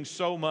losing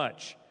so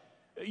much.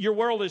 Your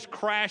world is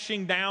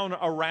crashing down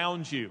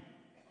around you.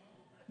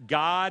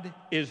 God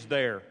is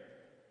there.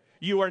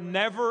 You are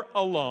never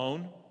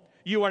alone.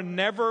 You are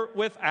never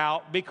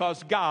without,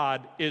 because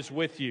God is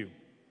with you.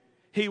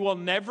 He will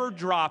never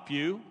drop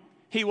you.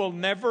 He will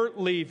never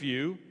leave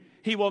you.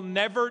 He will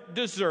never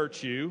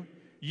desert you.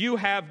 You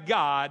have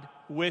God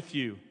with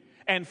you.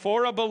 And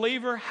for a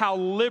believer, how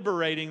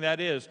liberating that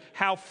is,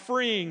 how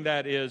freeing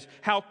that is,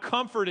 how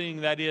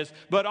comforting that is,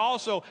 but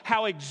also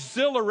how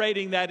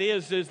exhilarating that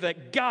is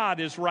that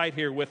God is right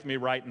here with me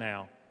right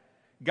now.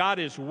 God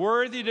is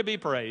worthy to be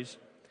praised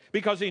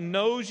because he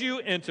knows you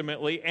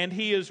intimately and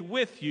he is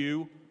with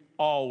you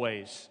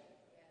always.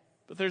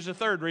 But there's a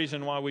third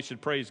reason why we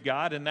should praise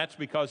God, and that's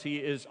because he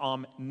is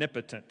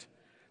omnipotent.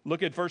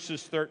 Look at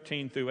verses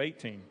 13 through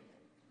 18.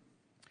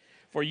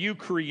 For you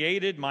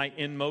created my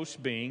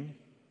inmost being.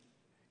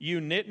 You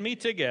knit me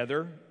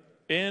together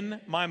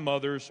in my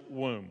mother's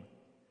womb.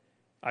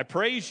 I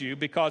praise you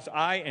because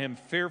I am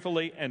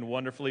fearfully and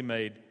wonderfully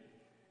made.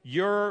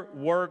 Your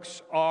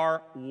works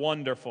are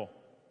wonderful.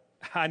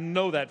 I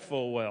know that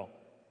full well.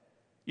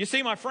 You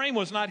see, my frame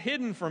was not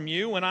hidden from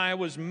you when I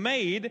was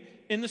made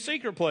in the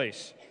secret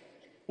place,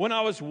 when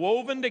I was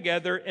woven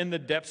together in the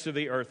depths of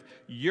the earth.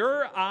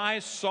 Your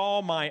eyes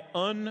saw my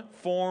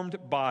unformed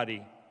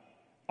body.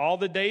 All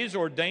the days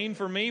ordained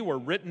for me were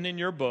written in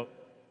your book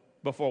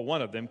before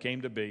one of them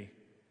came to be.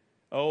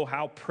 Oh,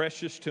 how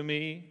precious to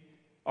me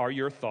are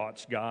your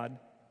thoughts, God.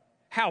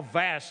 How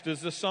vast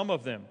is the sum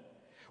of them.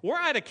 Were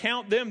I to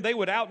count them, they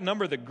would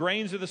outnumber the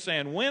grains of the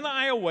sand. When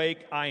I awake,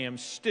 I am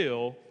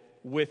still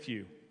with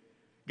you.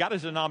 God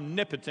is an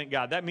omnipotent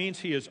God. That means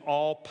he is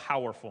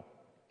all-powerful,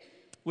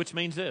 which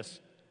means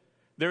this: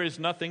 there is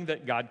nothing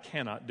that God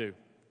cannot do.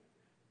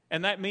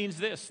 And that means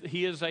this: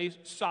 he is a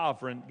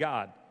sovereign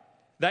God.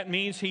 That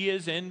means he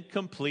is in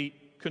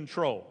complete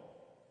control.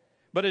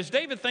 But as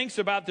David thinks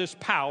about this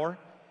power,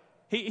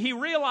 he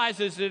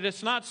realizes that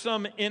it's not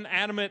some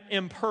inanimate,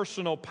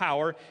 impersonal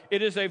power.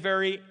 It is a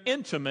very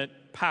intimate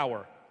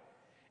power.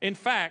 In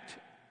fact,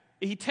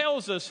 he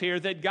tells us here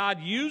that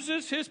God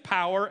uses his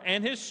power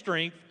and his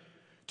strength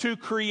to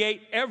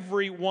create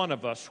every one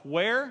of us.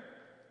 Where?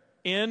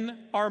 In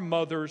our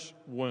mother's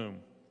womb.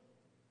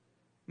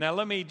 Now,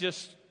 let me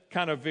just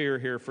kind of veer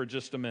here for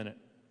just a minute.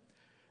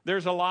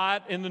 There's a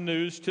lot in the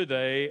news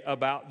today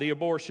about the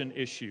abortion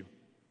issue.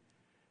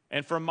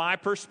 And from my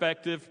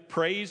perspective,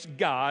 praise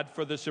God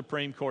for the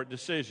Supreme Court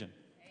decision.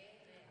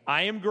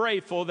 I am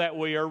grateful that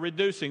we are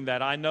reducing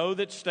that. I know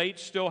that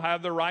states still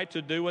have the right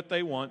to do what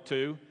they want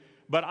to,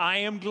 but I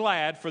am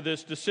glad for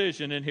this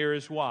decision, and here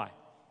is why.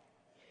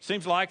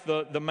 Seems like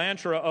the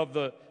mantra of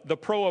the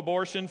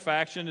pro-abortion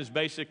faction is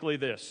basically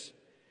this: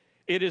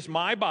 it is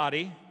my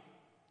body,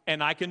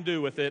 and I can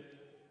do with it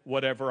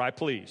whatever I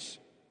please.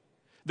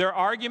 Their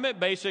argument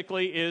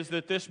basically is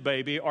that this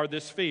baby or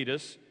this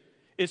fetus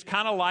is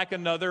kind of like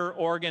another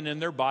organ in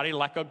their body,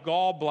 like a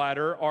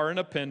gallbladder or an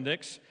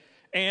appendix,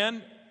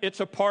 and it's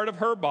a part of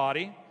her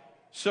body,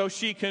 so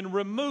she can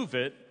remove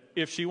it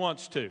if she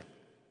wants to.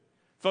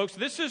 Folks,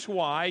 this is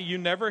why you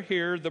never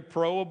hear the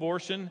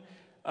pro-abortion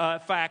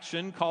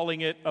faction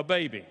calling it a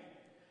baby.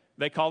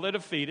 They call it a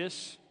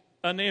fetus,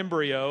 an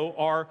embryo,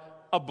 or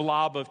a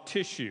blob of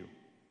tissue,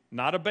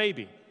 not a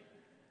baby.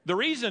 The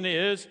reason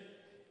is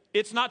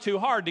it's not too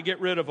hard to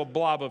get rid of a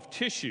blob of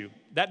tissue.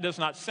 That does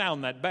not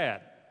sound that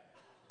bad.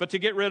 But to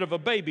get rid of a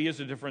baby is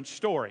a different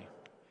story.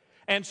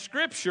 And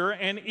Scripture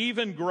and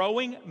even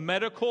growing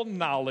medical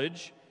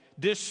knowledge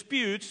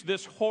disputes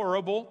this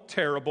horrible,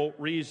 terrible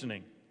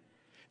reasoning.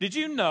 Did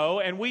you know,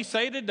 and we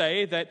say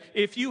today, that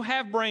if you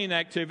have brain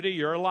activity,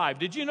 you're alive.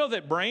 Did you know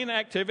that brain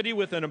activity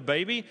within a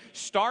baby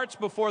starts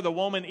before the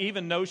woman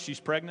even knows she's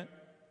pregnant?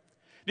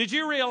 Did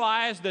you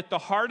realize that the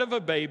heart of a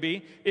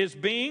baby is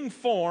being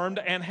formed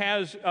and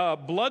has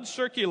blood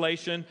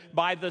circulation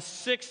by the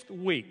 6th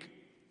week?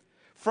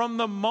 From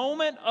the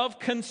moment of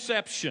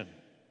conception,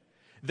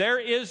 there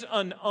is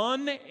an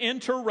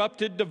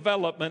uninterrupted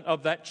development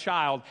of that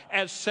child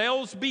as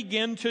cells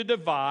begin to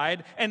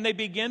divide and they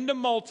begin to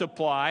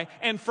multiply.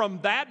 And from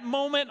that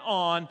moment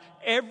on,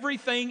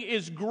 everything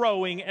is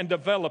growing and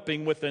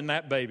developing within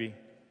that baby.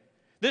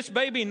 This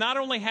baby not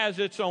only has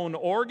its own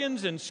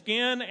organs and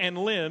skin and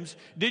limbs,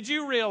 did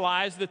you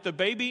realize that the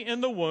baby in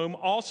the womb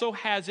also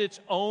has its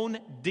own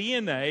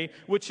DNA,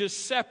 which is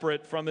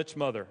separate from its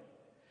mother?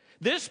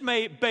 This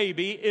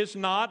baby is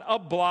not a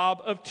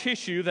blob of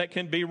tissue that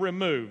can be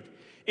removed.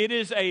 It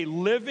is a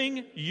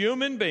living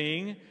human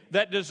being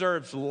that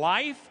deserves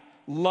life,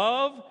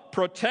 love,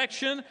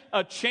 protection,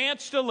 a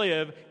chance to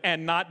live,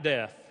 and not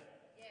death.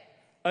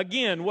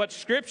 Again, what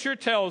Scripture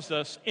tells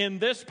us in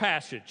this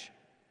passage,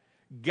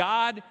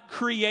 God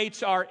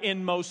creates our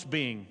inmost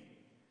being.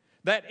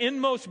 That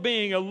inmost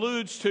being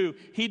alludes to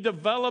He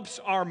develops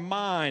our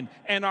mind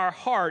and our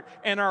heart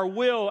and our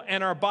will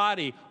and our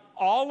body,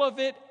 all of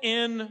it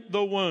in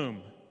the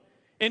womb.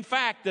 In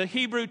fact, the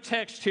Hebrew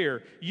text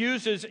here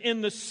uses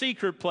in the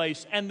secret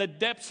place and the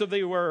depths of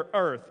the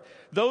earth.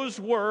 Those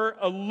were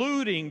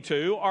alluding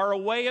to are a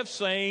way of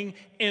saying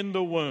in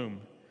the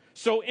womb.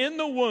 So in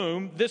the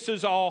womb, this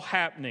is all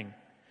happening.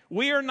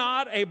 We are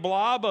not a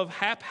blob of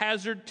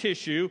haphazard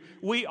tissue.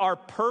 We are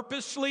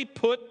purposely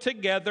put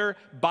together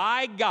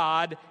by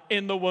God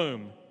in the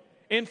womb.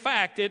 In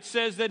fact, it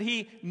says that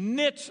He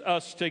knits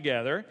us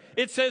together.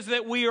 It says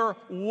that we are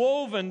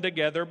woven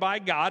together by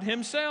God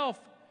Himself.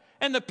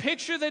 And the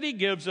picture that He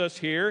gives us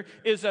here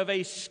is of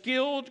a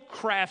skilled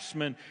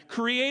craftsman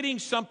creating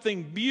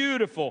something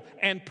beautiful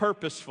and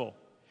purposeful.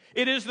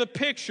 It is the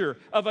picture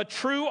of a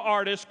true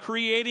artist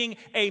creating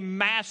a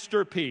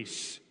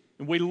masterpiece.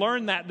 And we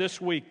learned that this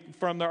week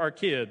from our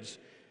kids,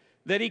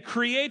 that he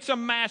creates a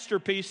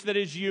masterpiece that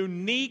is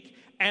unique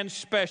and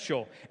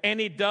special. And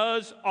He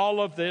does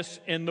all of this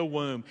in the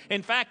womb.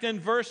 In fact,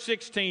 in verse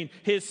 16,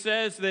 it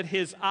says that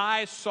His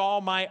eyes saw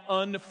my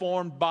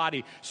unformed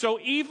body. So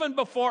even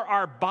before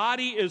our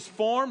body is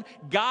formed,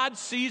 God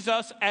sees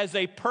us as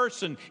a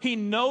person. He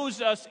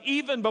knows us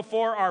even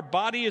before our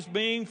body is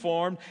being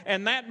formed.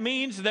 And that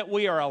means that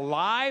we are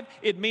alive.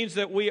 It means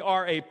that we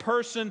are a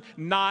person,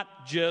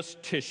 not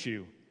just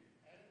tissue.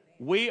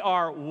 We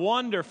are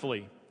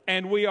wonderfully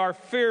and we are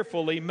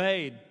fearfully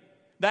made.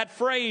 That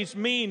phrase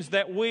means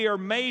that we are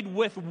made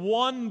with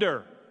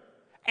wonder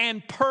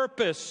and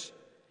purpose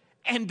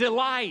and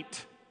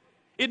delight.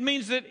 It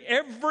means that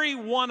every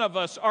one of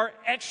us are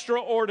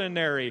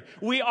extraordinary.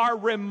 We are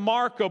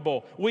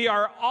remarkable. We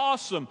are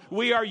awesome.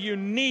 We are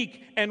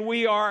unique, and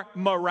we are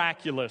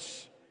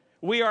miraculous.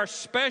 We are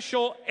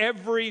special,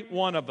 every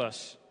one of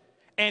us.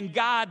 And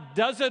God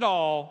does it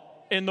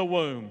all in the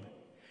womb.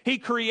 He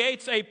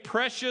creates a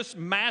precious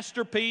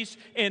masterpiece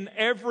in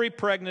every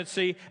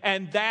pregnancy,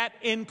 and that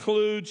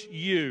includes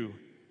you.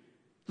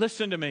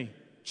 Listen to me,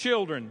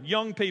 children,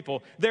 young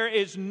people, there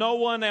is no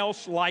one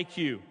else like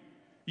you.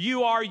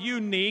 You are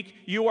unique.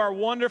 You are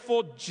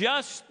wonderful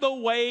just the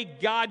way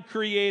God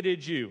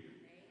created you.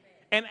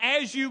 And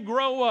as you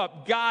grow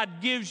up, God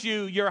gives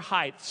you your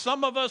height.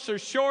 Some of us are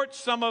short,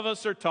 some of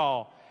us are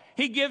tall.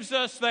 He gives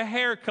us the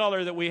hair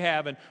color that we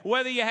have, and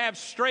whether you have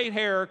straight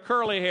hair or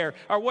curly hair,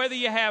 or whether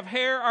you have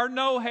hair or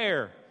no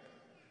hair.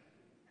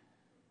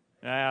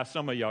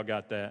 Some of y'all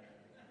got that.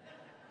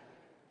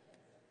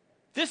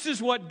 This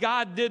is what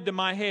God did to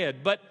my head,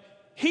 but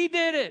He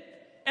did it,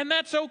 and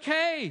that's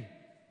okay.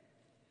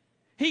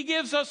 He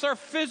gives us our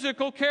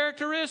physical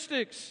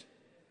characteristics.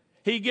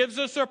 He gives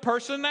us our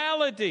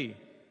personality,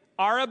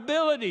 our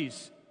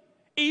abilities,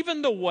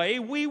 even the way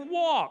we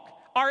walk,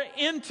 our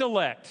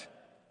intellect.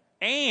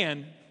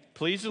 And,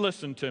 please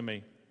listen to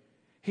me,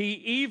 He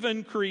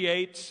even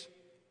creates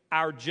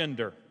our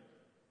gender.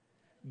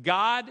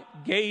 God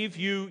gave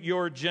you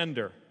your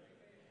gender.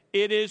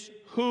 It is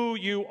who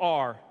you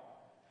are.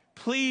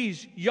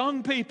 Please,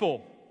 young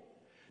people,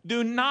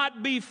 do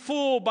not be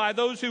fooled by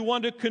those who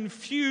want to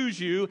confuse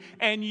you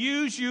and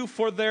use you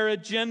for their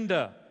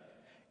agenda.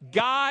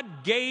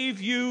 God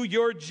gave you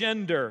your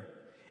gender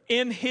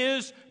in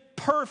His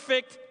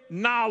perfect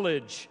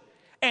knowledge,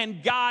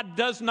 and God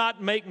does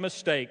not make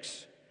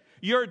mistakes.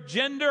 Your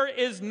gender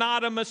is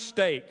not a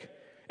mistake.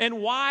 And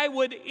why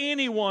would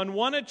anyone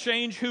want to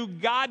change who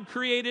God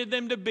created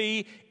them to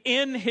be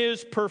in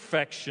His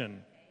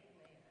perfection?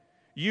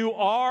 You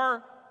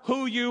are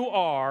who you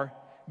are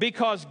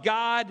because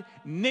God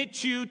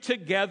knit you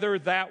together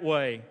that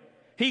way.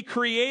 He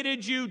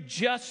created you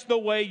just the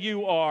way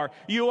you are.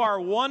 You are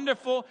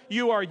wonderful.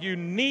 You are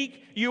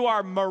unique. You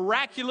are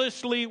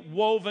miraculously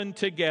woven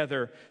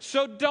together.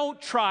 So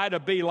don't try to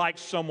be like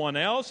someone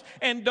else,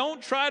 and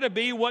don't try to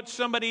be what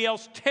somebody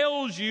else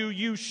tells you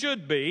you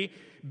should be.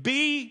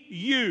 Be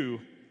you,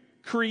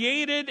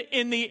 created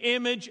in the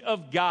image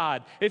of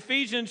God.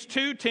 Ephesians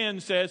 2:10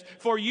 says,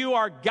 "For you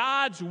are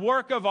God's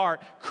work of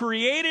art,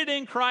 created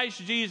in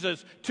Christ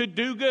Jesus to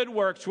do good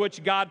works,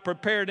 which God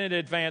prepared in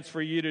advance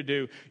for you to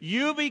do."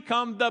 You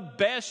become the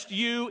best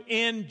you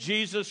in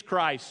Jesus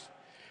Christ.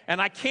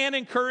 And I can't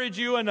encourage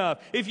you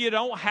enough. If you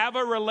don't have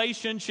a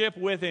relationship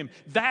with Him,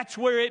 that's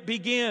where it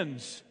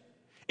begins.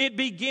 It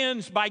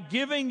begins by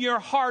giving your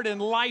heart and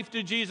life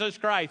to Jesus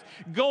Christ,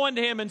 going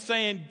to Him and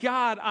saying,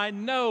 "God, I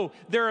know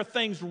there are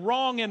things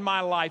wrong in my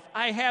life.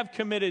 I have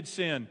committed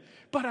sin,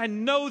 but I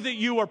know that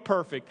you are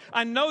perfect.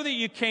 I know that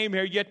you came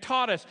here, you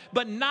taught us,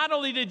 but not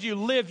only did you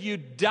live, you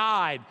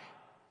died,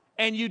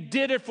 and you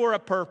did it for a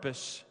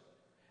purpose."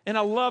 And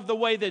I love the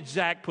way that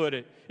Zach put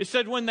it. It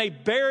said when they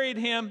buried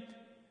Him,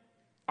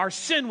 our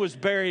sin was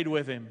buried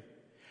with Him.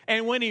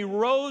 And when He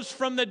rose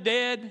from the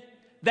dead,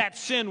 that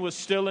sin was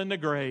still in the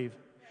grave.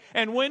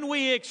 And when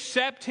we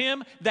accept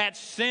Him, that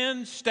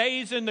sin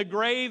stays in the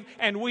grave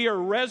and we are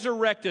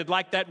resurrected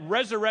like that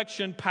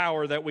resurrection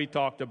power that we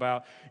talked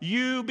about.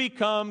 You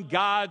become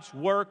God's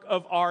work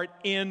of art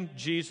in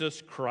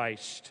Jesus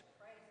Christ.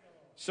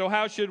 So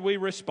how should we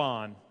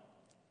respond?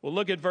 Well,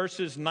 look at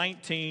verses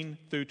 19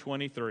 through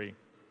 23.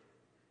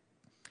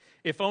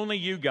 "If only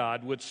you,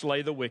 God, would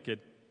slay the wicked.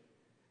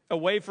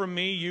 Away from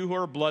me, you who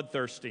are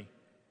bloodthirsty.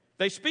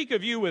 They speak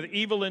of you with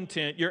evil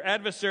intent. Your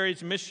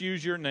adversaries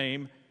misuse your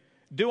name.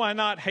 Do I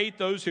not hate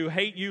those who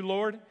hate you,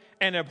 Lord,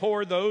 and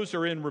abhor those who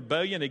are in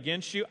rebellion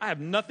against you? I have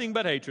nothing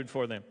but hatred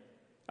for them.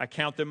 I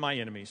count them my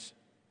enemies.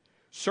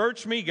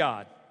 Search me,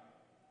 God,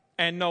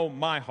 and know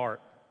my heart.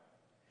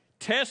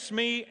 Test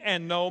me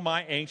and know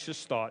my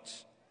anxious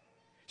thoughts.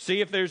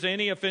 See if there's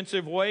any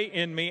offensive way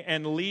in me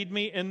and lead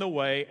me in the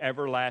way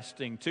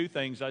everlasting." Two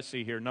things I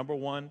see here. Number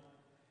one,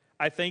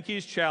 I think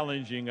He's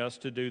challenging us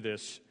to do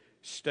this.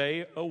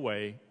 Stay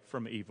away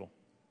from evil.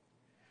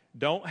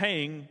 Don't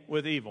hang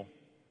with evil.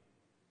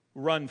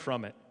 Run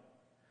from it.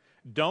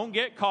 Don't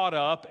get caught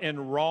up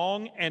in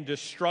wrong and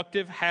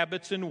destructive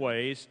habits and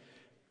ways.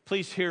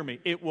 Please hear me.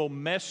 It will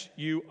mess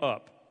you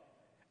up,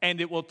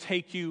 and it will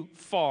take you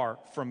far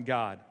from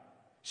God.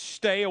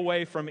 Stay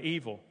away from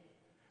evil.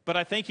 But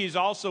I think He's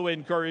also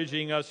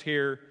encouraging us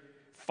here,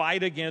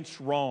 fight against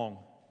wrong.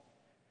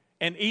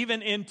 And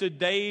even in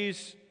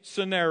today's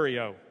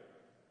scenario,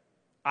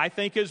 I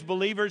think as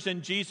believers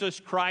in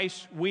Jesus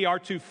Christ, we are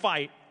to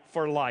fight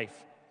for life.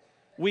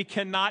 We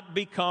cannot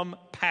become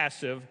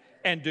passive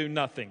and do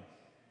nothing.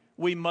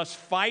 We must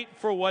fight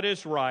for what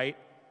is right,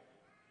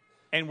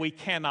 and we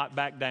cannot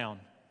back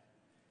down.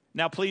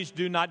 Now, please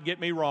do not get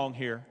me wrong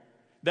here.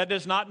 That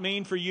does not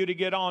mean for you to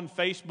get on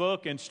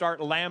Facebook and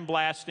start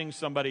lambasting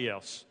somebody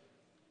else.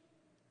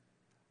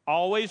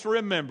 Always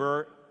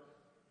remember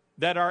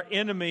that our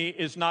enemy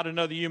is not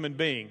another human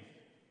being.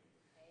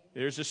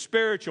 There's a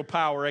spiritual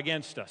power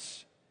against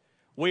us.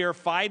 We are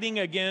fighting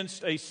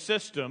against a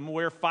system.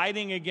 We're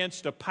fighting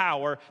against a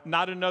power,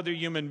 not another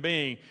human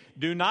being.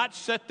 Do not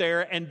sit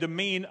there and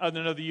demean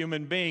another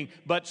human being,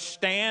 but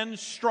stand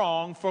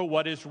strong for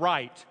what is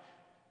right.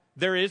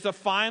 There is a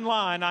fine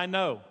line, I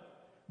know,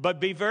 but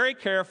be very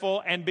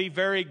careful and be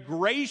very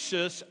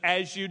gracious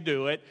as you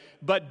do it,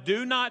 but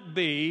do not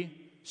be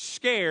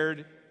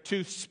scared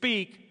to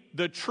speak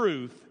the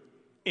truth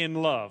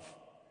in love.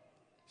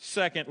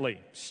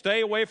 Secondly, stay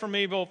away from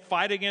evil,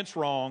 fight against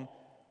wrong,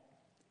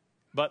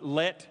 but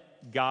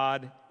let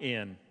God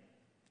in.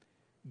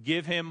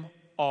 Give Him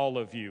all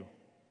of you.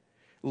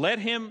 Let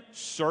Him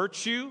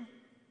search you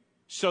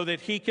so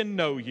that He can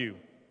know you.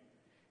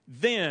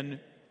 Then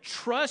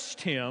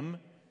trust Him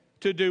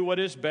to do what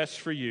is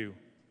best for you.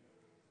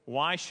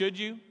 Why should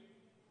you?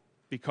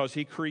 Because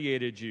He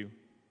created you.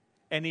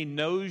 And He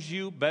knows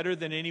you better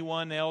than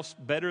anyone else,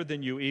 better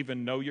than you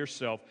even know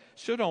yourself.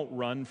 So don't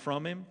run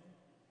from Him.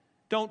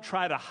 Don't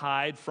try to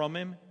hide from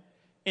Him.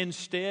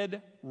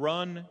 Instead,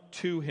 run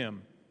to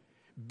Him.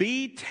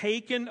 Be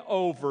taken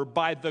over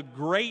by the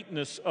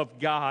greatness of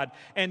God,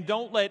 and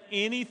don't let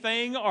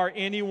anything or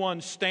anyone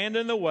stand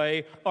in the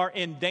way or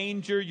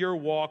endanger your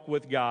walk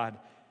with God.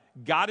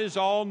 God is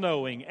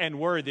all-knowing and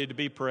worthy to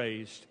be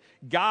praised.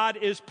 God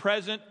is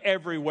present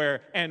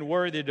everywhere and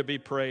worthy to be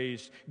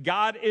praised.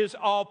 God is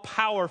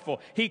all-powerful.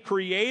 He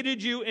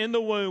created you in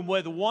the womb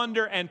with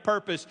wonder and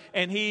purpose,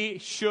 and He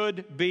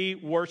should be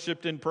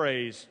worshiped and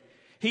praised.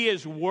 He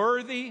is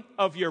worthy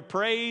of your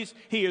praise.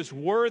 He is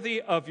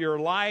worthy of your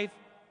life.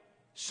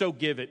 So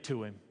give it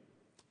to Him.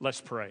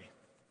 Let's pray.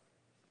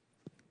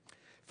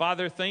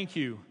 Father, thank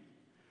you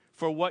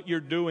for what you're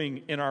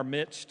doing in our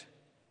midst.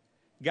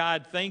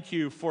 God, thank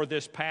you for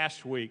this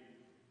past week.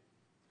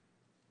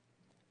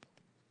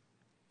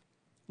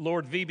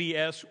 Lord,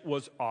 VBS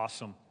was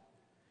awesome.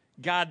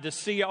 God, to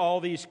see all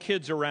these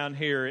kids around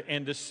here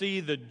and to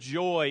see the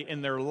joy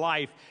in their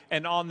life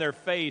and on their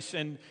face,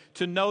 and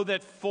to know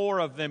that 4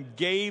 of them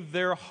gave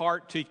their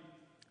heart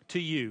to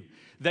you.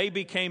 They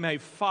became a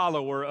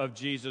follower of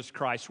Jesus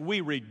Christ.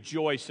 We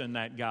rejoice in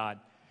that, God.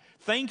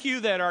 Thank you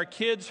that our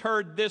kids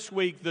heard this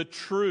week the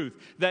truth,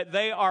 that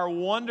they are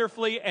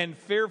wonderfully and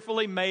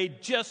fearfully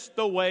made just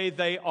the way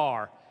they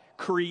are,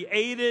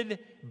 created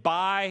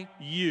by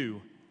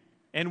you.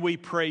 And we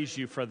praise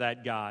you for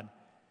that, God.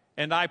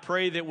 And I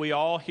pray that we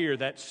all hear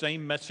that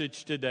same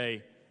message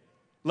today.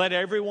 Let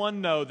everyone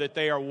know that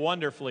they are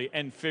wonderfully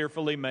and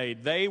fearfully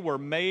made. They were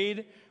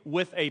made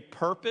with a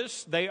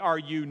purpose. They are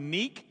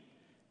unique.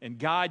 And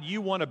God,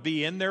 you want to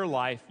be in their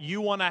life.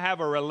 You want to have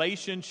a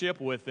relationship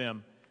with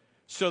them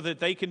so that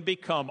they can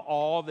become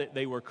all that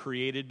they were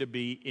created to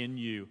be in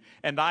you.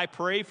 And I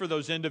pray for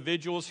those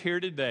individuals here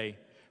today,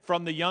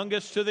 from the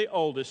youngest to the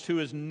oldest, who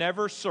has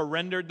never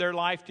surrendered their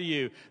life to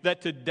you,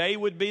 that today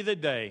would be the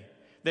day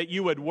that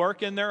you would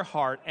work in their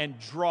heart and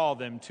draw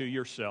them to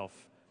yourself.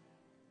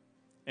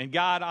 And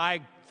God, I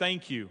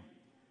thank you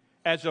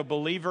as a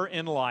believer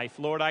in life.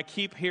 Lord, I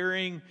keep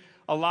hearing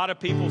a lot of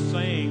people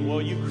saying,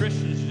 well, you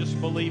Christians just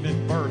believe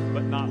in birth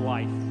but not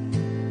life.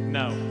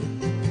 No.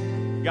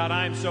 God,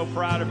 I am so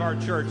proud of our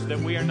church that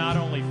we are not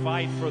only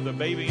fight for the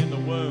baby in the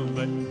womb,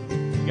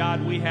 but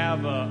God, we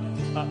have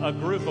a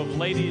group of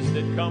ladies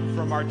that come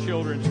from our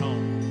children's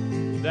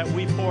home that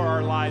we pour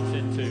our lives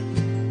into.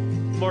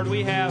 Lord,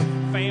 we have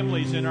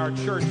families in our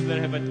church that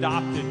have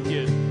adopted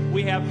kids.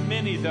 We have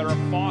many that are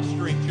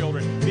fostering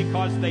children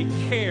because they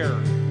care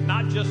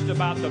not just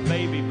about the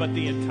baby, but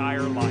the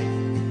entire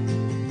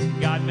life.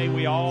 God, may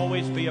we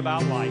always be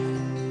about life.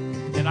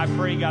 And I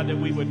pray, God, that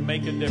we would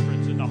make a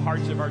difference in the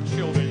hearts of our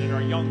children and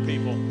our young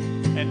people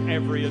and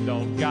every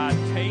adult. God,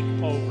 take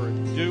over.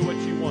 Do what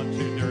you want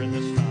to during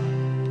this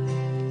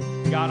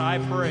time. God, I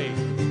pray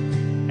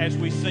as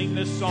we sing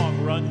this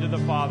song, Run to the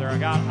Father,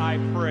 God, I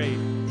pray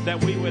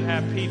that we would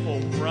have people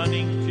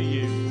running to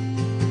you.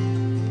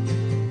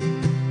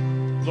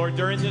 Lord,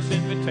 during this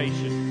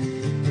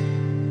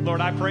invitation, Lord,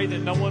 I pray that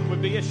no one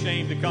would be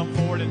ashamed to come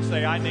forward and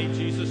say, I need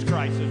Jesus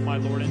Christ as my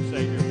Lord and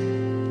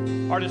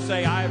Savior. Or to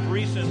say, I have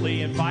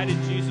recently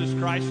invited Jesus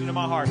Christ into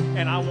my heart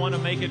and I want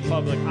to make it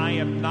public. I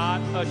am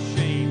not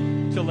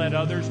ashamed to let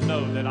others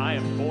know that I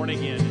am born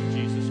again in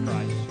Jesus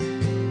Christ.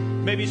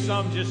 Maybe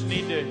some just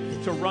need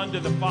to run to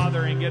the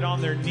Father and get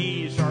on their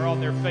knees or on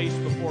their face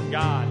before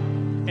God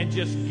and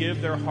just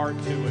give their heart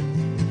to it.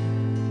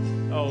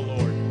 Oh,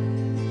 Lord,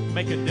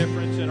 make a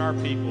difference in our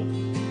people.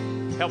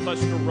 Help us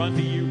to run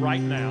to you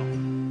right now.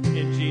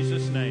 In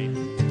Jesus' name,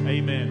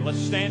 amen. Let's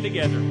stand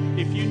together.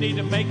 If you need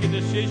to make a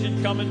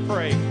decision, come and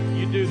pray.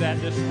 You do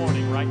that this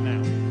morning right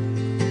now.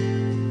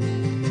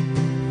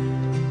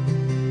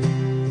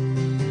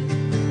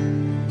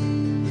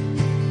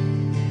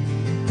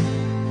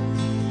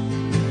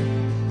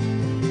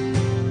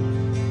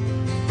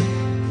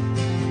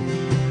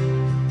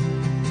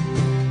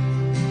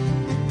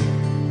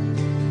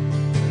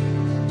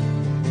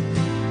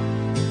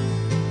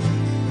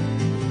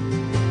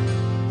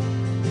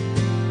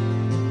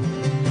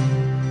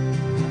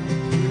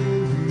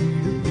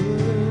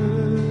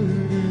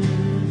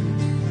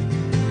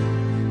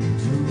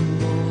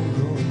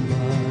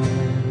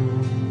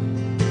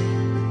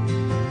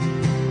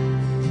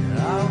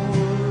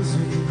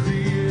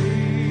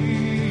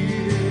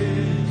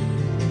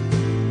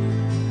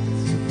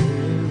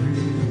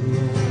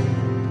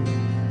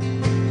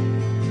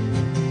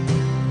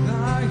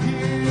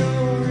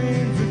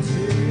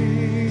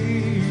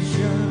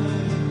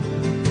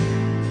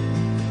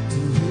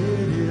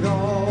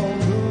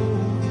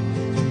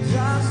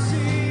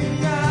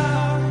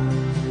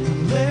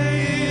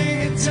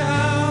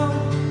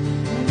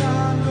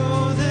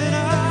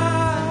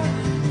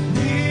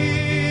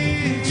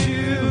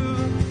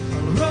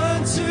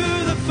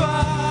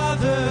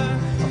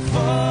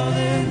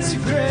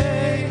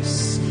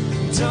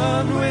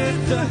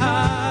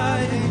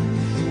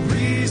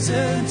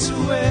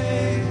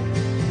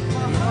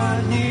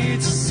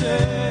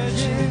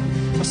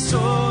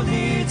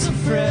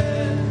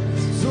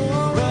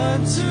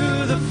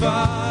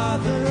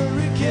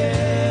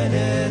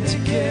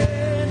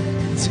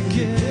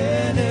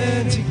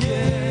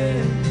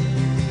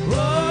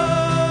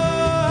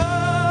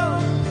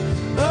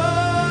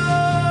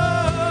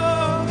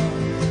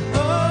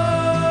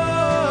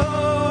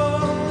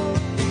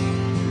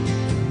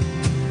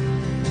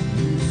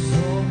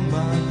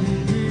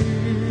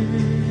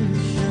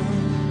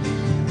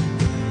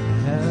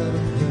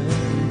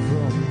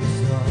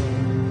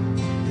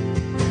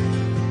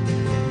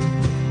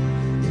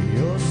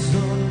 Your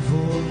son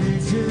for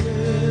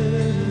me.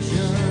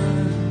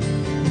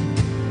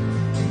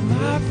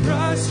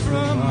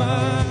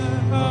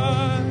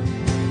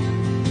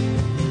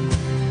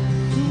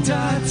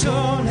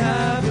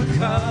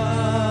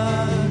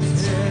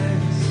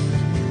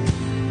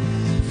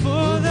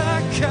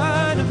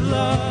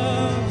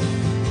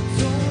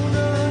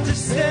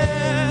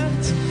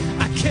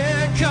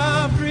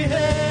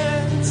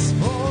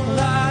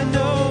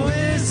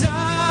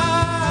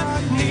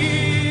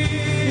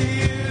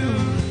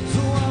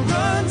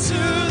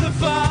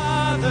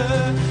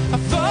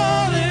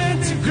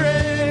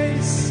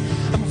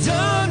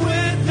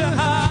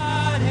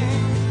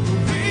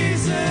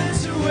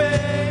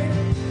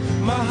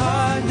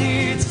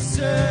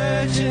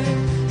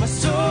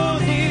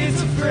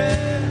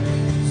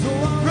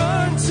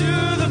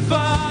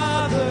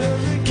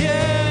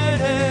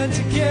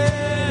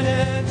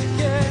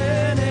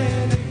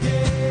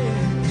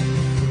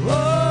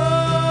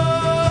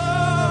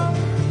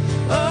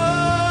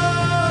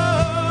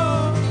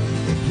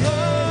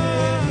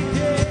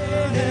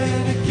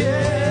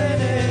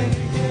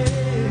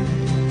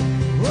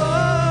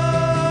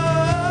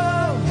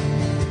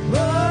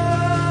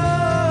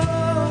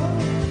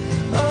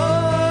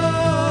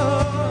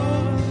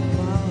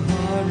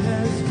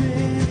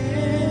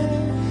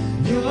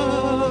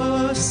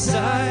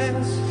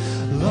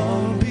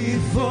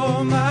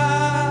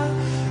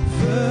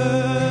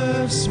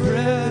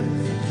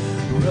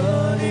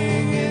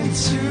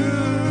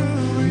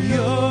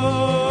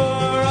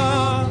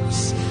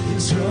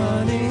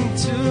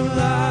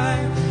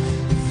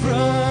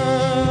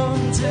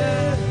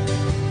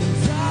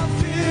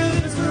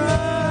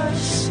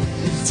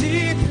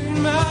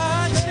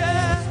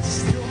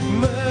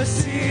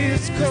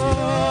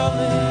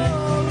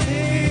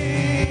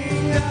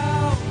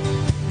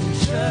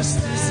 just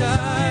as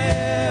I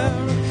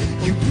am.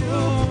 You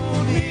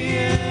pulled me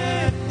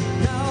in.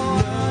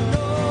 Now I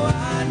know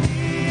I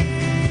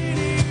need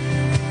you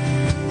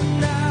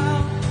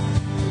now.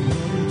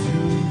 Run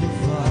to the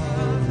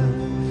Father,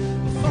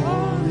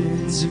 fall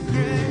into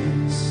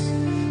grace.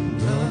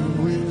 Done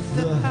with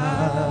the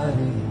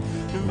hiding,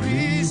 the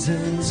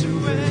reason to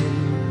wait.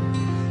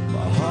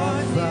 My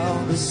heart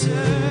found the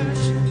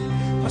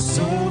searching, my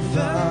soul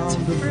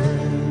found the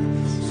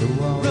friend. So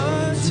I'll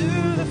run to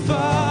the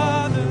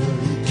Father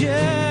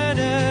again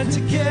and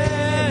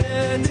again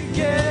and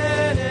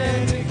again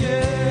and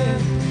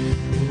again.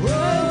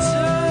 Run to,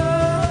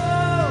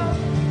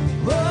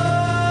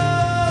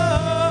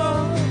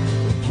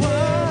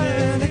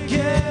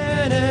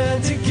 again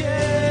and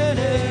again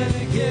and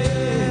again.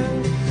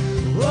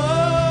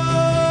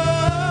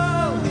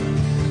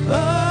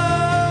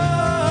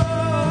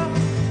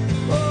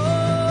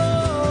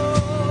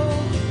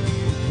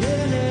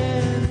 Again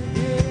and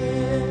again.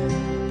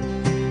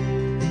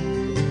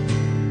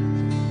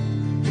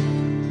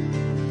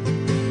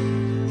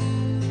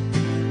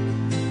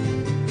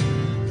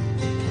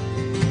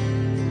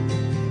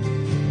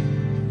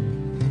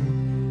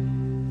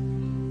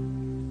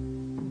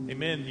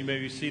 Amen. You may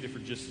be seated for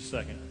just a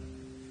second.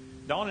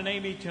 Dawn and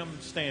Amy, come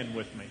stand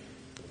with me.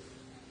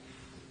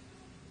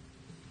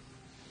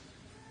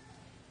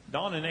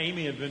 Dawn and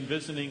Amy have been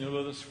visiting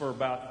with us for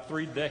about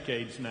 3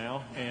 decades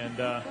now, and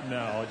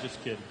no,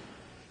 just kidding.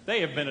 They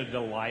have been a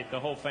delight.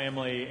 The whole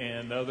family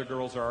and the other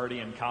girls are already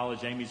in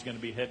college. Amy's going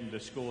to be heading to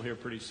school here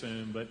pretty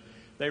soon, but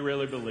they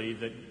really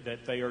believe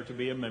that they are to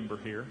be a member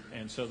here,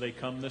 and so they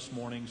come this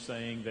morning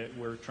saying that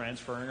we're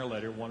transferring our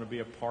letter, want to be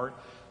a part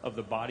of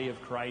the body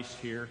of Christ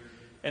here,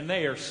 and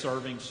they are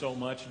serving so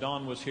much.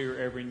 Dawn was here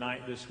every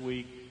night this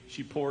week.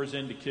 She pours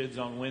into kids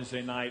on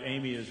Wednesday night.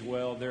 Amy as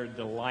well. They're a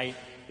delight.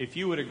 If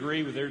you would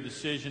agree with their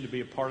decision to be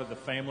a part of the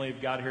family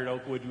of God here at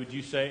Oakwood, would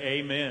you say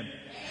amen?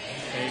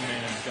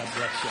 Amen. God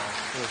bless y'all.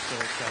 We're so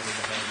excited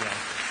to have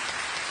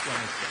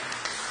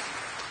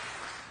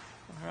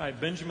y'all. All right,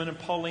 Benjamin and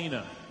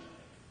Paulina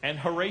and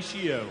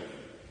Horatio.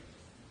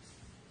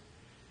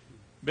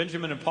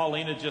 Benjamin and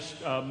Paulina just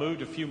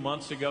moved a few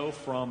months ago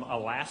from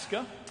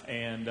Alaska,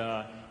 and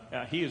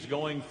he is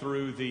going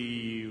through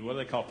the, what do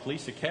they call,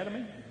 police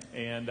academy?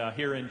 And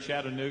here in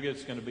Chattanooga,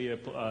 it's going to be a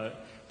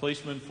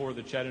policeman for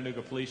the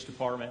Chattanooga Police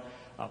Department.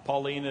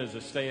 Paulina is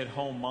a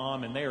stay-at-home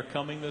mom, and they are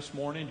coming this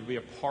morning to be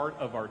a part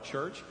of our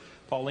church.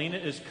 Paulina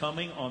is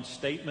coming on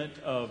statement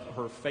of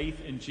her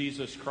faith in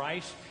Jesus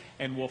Christ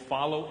and will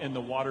follow in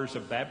the waters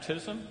of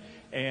baptism.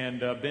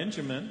 And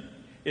Benjamin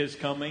is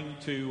coming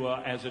to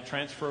as a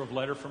transfer of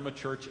letter from a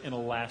church in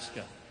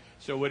Alaska.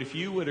 So if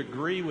you would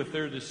agree with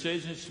their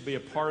decisions to be a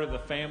part of the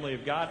family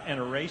of God, and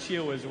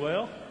Horatio as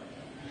well,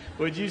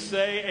 would you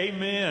say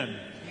amen?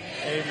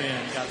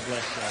 Amen. God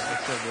bless y'all.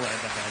 We're so glad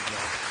to have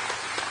y'all.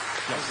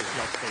 Y'all stay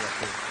up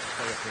here.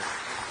 Stay up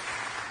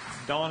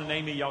here. Dawn and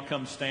Amy, y'all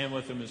come stand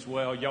with them as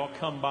well. Y'all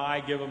come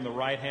by, give them the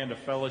right hand of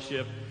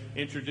fellowship,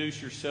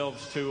 introduce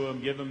yourselves to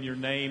them, give them your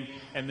name,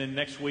 and then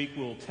next week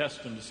we'll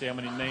test them to see how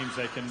many names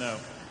they can know.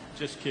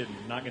 Just kidding.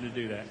 Not going to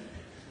do that.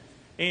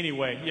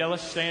 Anyway, yeah,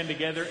 let's stand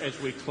together as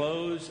we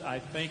close. I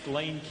think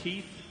Lane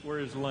Keith, where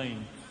is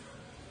Lane?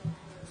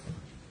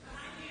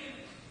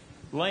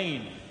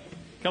 Lane,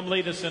 come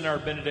lead us in our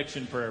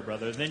benediction prayer,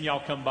 brother. And then y'all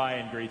come by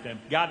and greet them.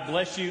 God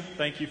bless you.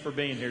 Thank you for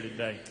being here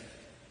today.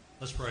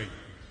 Let's pray.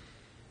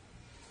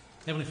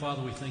 Heavenly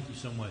Father, we thank you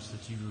so much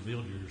that you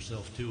revealed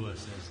yourself to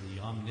us as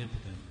the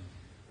omnipotent,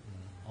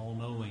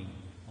 all-knowing,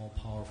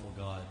 all-powerful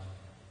God,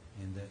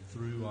 and that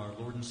through our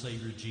Lord and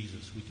Savior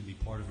Jesus, we can be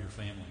part of your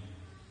family.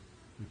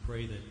 We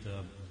pray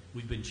that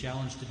we've been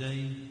challenged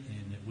today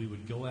and that we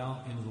would go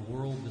out into the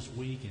world this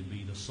week and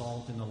be the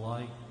salt and the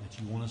light that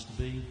you want us to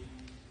be,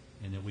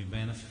 and that we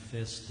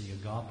manifest the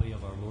agape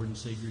of our Lord and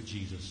Savior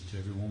Jesus to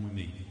everyone we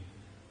meet.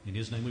 In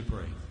his name we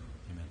pray.